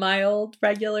my old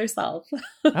regular self.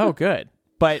 Oh, good.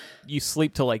 But you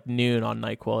sleep till like noon on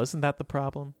NyQuil. Isn't that the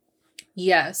problem?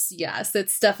 Yes.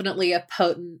 It's definitely a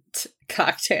potent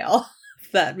cocktail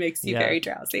that makes you very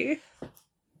drowsy.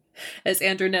 As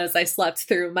Andrew knows, I slept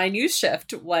through my news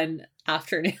shift one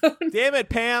afternoon. Damn it,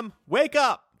 Pam. Wake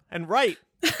up and write.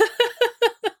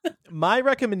 My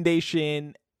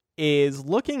recommendation is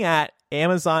looking at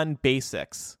Amazon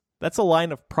Basics. That's a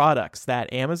line of products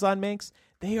that Amazon makes.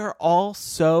 They are all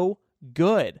so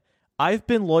good. I've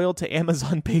been loyal to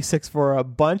Amazon Basics for a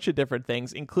bunch of different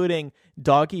things, including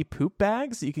doggy poop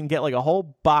bags. You can get like a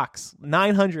whole box,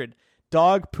 900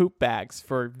 dog poop bags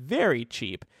for very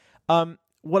cheap.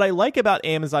 What I like about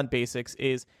Amazon Basics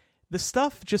is the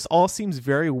stuff just all seems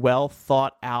very well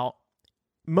thought out.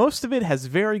 Most of it has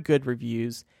very good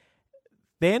reviews.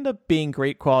 They end up being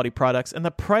great quality products, and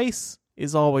the price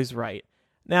is always right.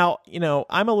 Now,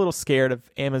 I'm a little scared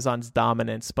of Amazon's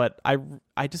dominance, but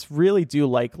I just really do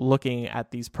like looking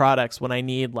at these products when I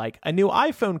need like a new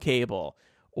iPhone cable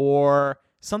or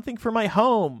something for my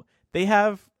home. They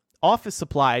have office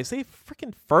supplies. They have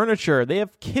freaking furniture. They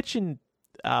have kitchen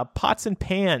pots and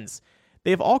pans.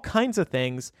 They have all kinds of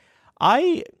things.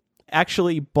 I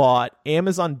actually bought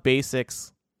Amazon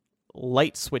Basics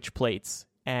light switch plates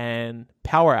and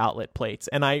power outlet plates,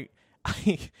 and I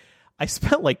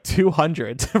spent like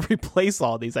 $200 to replace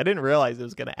all these. I didn't realize it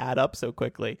was going to add up so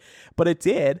quickly, but it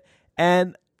did.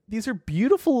 And these are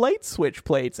beautiful light switch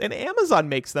plates, and Amazon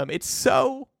makes them. It's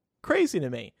so crazy to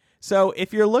me. So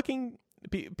if you're looking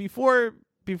before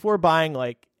buying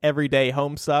like everyday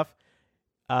home stuff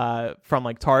from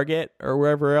like Target or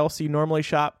wherever else you normally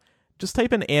shop, just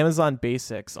type in Amazon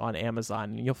Basics on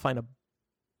Amazon, and you'll find a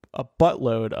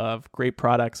buttload of great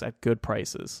products at good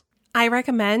prices. I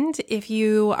recommend, if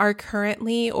you are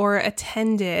currently or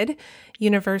attended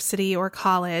university or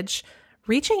college,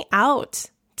 reaching out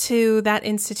to that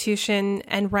institution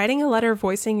and writing a letter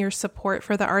voicing your support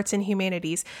for the arts and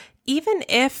humanities, even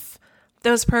if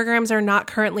those programs are not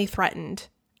currently threatened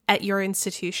at your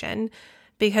institution,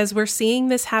 because we're seeing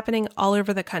this happening all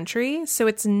over the country. So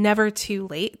it's never too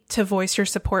late to voice your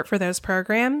support for those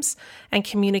programs and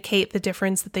communicate the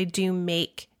difference that they do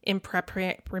make in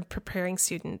preparing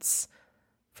students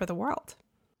for the world.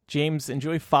 James,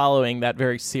 enjoy following that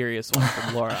very serious one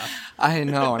from Laura. I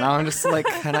know. Now I'm just like,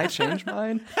 can I change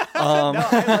mine? No,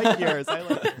 I like yours. I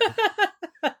like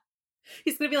it.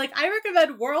 He's going to be like, I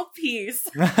recommend world peace.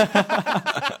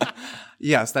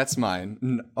 Yes, that's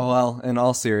mine. Well, in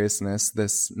all seriousness,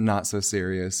 this not so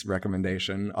serious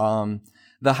recommendation.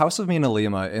 The House of Mina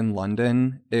Lima in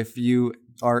London, if you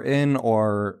are in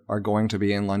or are going to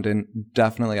be in London,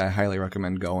 definitely I highly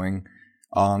recommend going.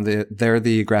 They're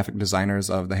the graphic designers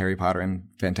of the Harry Potter and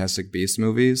Fantastic Beasts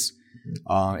movies.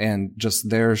 And just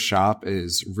their shop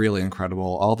is really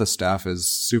incredible. All the staff is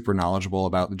super knowledgeable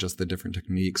about just the different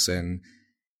techniques, and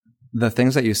the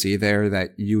things that you see there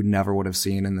that you never would have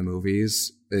seen in the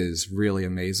movies is really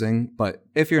amazing. But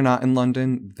if you're not in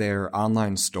London, their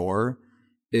online store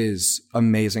is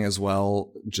amazing as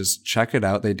well. Just check it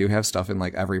out. They do have stuff in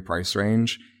like every price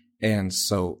range. And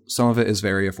so some of it is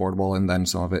very affordable, and then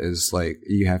some of it is like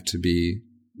you have to be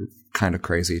kind of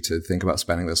crazy to think about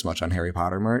spending this much on Harry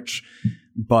Potter merch.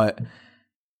 But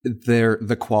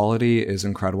the quality is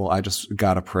incredible. I just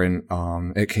got a print.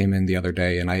 It came in the other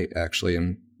day, and I actually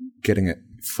am getting it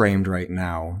framed right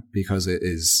now because it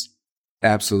is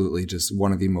absolutely just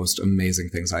one of the most amazing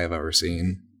things I have ever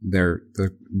seen. They're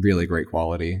really great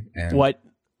quality. And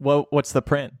what's the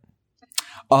print?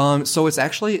 So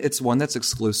it's one that's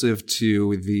exclusive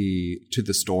to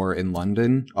the store in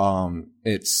London.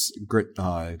 It's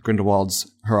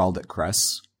Grindelwald's Heraldic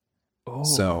Crest. Oh,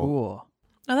 So- cool.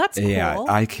 Oh, that's cool. Yeah,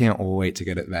 I can't wait to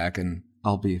get it back, and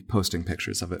I'll be posting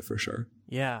pictures of it for sure.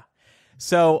 Yeah.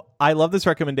 So I love this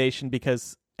recommendation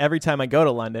because every time I go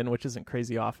to London, which isn't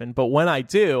crazy often, but when I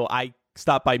do, I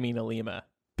stop by Mina Lima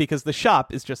because the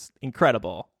shop is just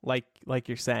incredible. Like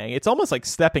you're saying, it's almost like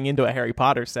stepping into a Harry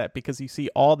Potter set because you see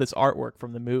all this artwork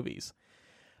from the movies.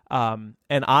 And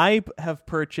I have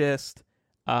purchased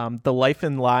the Life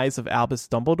and Lies of Albus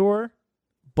Dumbledore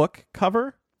book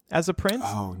cover as a print.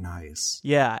 Oh, nice.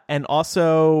 Yeah, and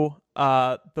also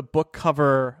the book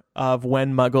cover of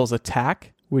When Muggles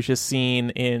Attack, which is seen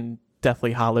in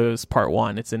Deathly Hallows Part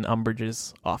 1. It's in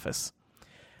Umbridge's office.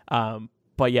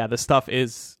 But yeah, the stuff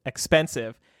is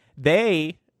expensive.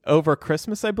 They, over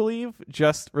Christmas, I believe,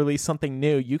 just released something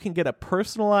new. You can get a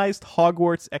personalized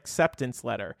Hogwarts acceptance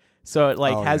letter. So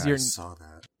it has your... I saw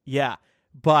that. Yeah,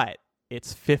 but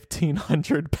it's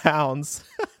 £1,500.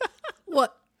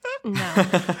 What? No.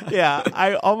 Yeah,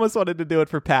 I almost wanted to do it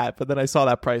for Pat, but then I saw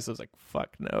that price. I was like, fuck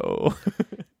no.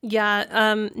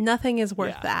 Yeah, nothing is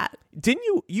worth that.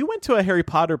 Didn't you went to a Harry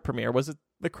Potter premiere? Was it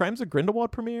the Crimes of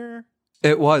Grindelwald premiere?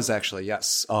 It was actually,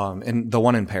 yes. And the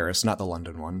one in Paris, not the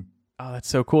London one. Oh, that's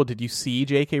so cool. Did you see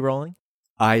J.K. Rowling?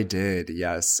 I did,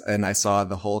 yes. And I saw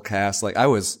the whole cast. Like, I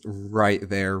was right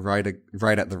there, right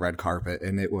at the red carpet,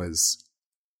 and it was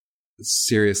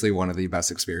seriously one of the best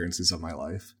experiences of my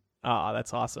life. Oh,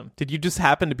 that's awesome. Did you just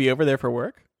happen to be over there for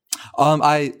work?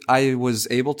 I was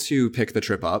able to pick the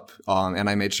trip up, and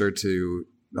I made sure to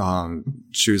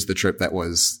choose the trip that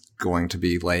was going to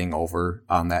be laying over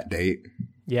on that date.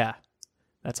 Yeah,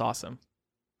 that's awesome.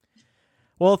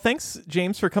 Well, thanks,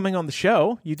 James, for coming on the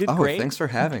show. You did great. Thanks for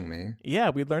having me.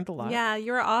 Yeah, we learned a lot. Yeah,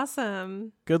 you're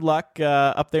awesome. Good luck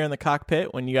up there in the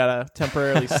cockpit when you got to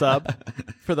temporarily sub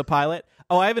for the pilot.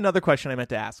 Oh, I have another question I meant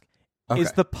to ask. Okay.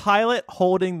 Is the pilot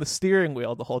holding the steering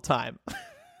wheel the whole time?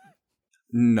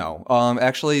 No.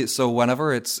 Actually, so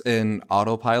whenever it's in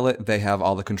autopilot, they have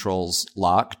all the controls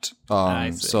locked,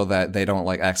 so that they don't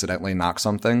accidentally knock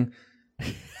something.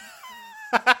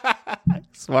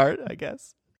 Smart, I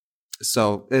guess.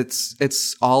 So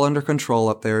it's all under control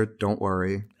up there. Don't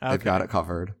worry. Okay. They've got it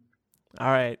covered. All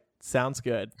right. Sounds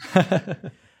good.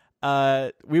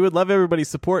 We would love everybody's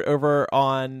support over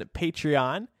on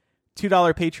Patreon.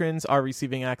 $2 patrons are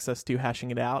receiving access to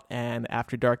Hashing It Out and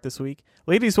After Dark this week.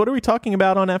 Ladies, what are we talking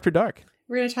about on After Dark?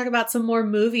 We're going to talk about some more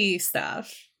movie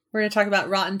stuff. We're going to talk about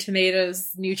Rotten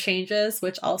Tomatoes' new changes,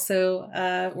 which also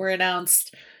were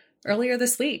announced earlier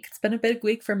this week. It's been a big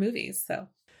week for movies,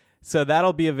 So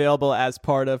that'll be available as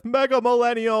part of Mega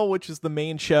Millennial, which is the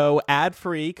main show,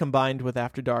 ad-free, combined with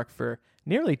After Dark for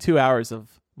nearly 2 hours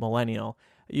of Millennial.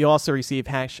 You also receive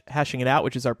Hashing It Out,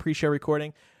 which is our pre-show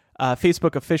recording.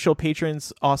 Facebook official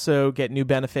patrons also get new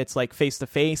benefits like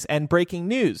face-to-face and breaking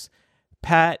news.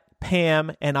 Pat,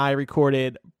 Pam, and I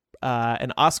recorded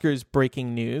an Oscars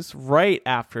breaking news right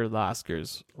after the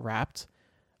Oscars wrapped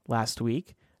last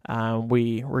week.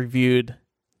 We reviewed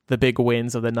the big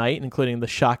wins of the night, including the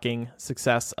shocking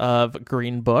success of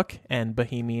Green Book and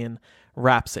Bohemian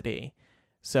Rhapsody.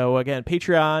 So again,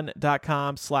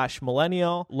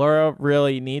 patreon.com/millennial. Laura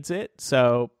really needs it,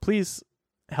 so please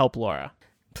help Laura.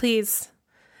 Please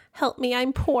help me.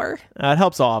 I'm poor. It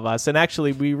helps all of us. And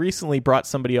actually, we recently brought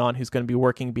somebody on who's going to be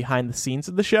working behind the scenes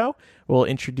of the show. We'll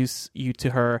introduce you to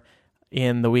her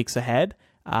in the weeks ahead.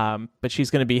 But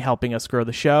she's going to be helping us grow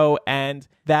the show. And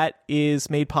that is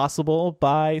made possible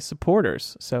by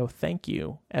supporters. So thank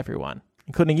you, everyone,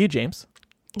 including you, James.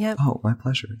 Yep. Oh, my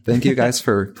pleasure. Thank you guys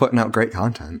for putting out great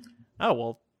content. Oh,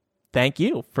 well, thank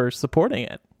you for supporting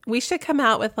it. We should come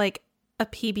out with a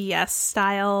PBS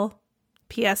style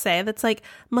PSA that's like,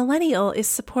 Millennial is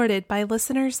supported by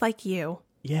listeners like you.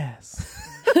 Yes.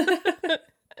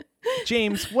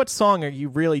 James, what song are you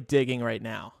really digging right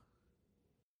now?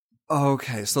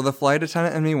 Okay, so the flight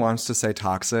attendant in me wants to say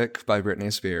Toxic by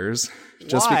Britney Spears.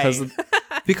 Just Why?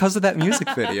 because of that music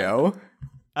video.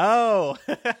 Oh,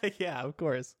 yeah, of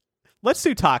course. Let's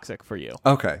do Toxic for you.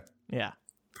 Okay. Yeah.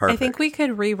 Perfect. I think we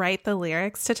could rewrite the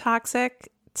lyrics to Toxic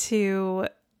to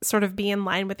sort of be in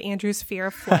line with Andrew's fear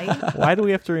of flight. Why do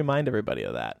we have to remind everybody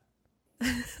of that?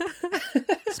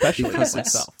 Especially because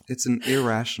myself. it's an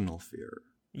irrational fear.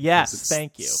 Yes, It's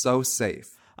thank you. So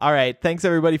safe. All right, thanks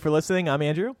everybody for listening. I'm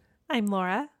Andrew. I'm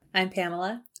Laura. I'm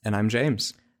Pamela. And I'm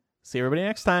James. See everybody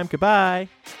next time. Goodbye.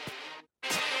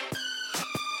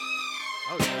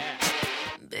 Oh, yeah.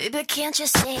 Baby, can't you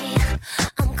see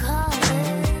I'm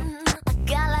calling? A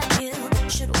guy like you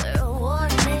should wear a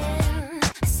warning.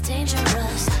 It's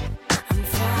dangerous.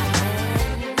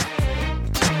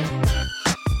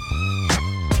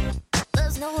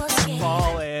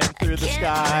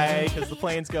 sky because the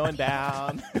plane's going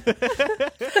down. I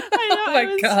know. Oh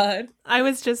my God. I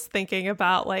was just thinking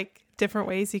about like different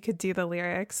ways you could do the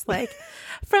lyrics, like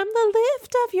from the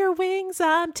lift of your wings,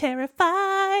 I'm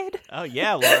terrified. Oh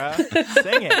yeah, Laura,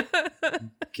 sing it.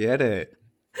 Get it.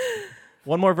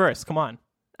 One more verse. Come on.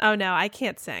 Oh no, I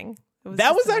can't sing. That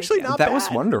just was an actually idea. not That bad. was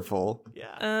wonderful.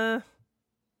 Yeah.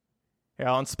 Here,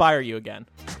 I'll inspire you again.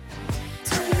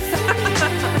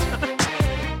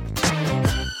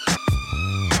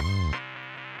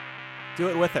 Do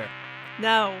it with her.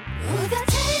 No,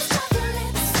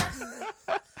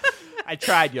 I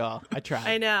tried, y'all. I tried.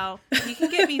 I know. You can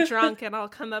get me drunk and I'll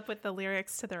come up with the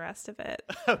lyrics to the rest of it.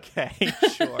 Okay,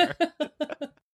 sure.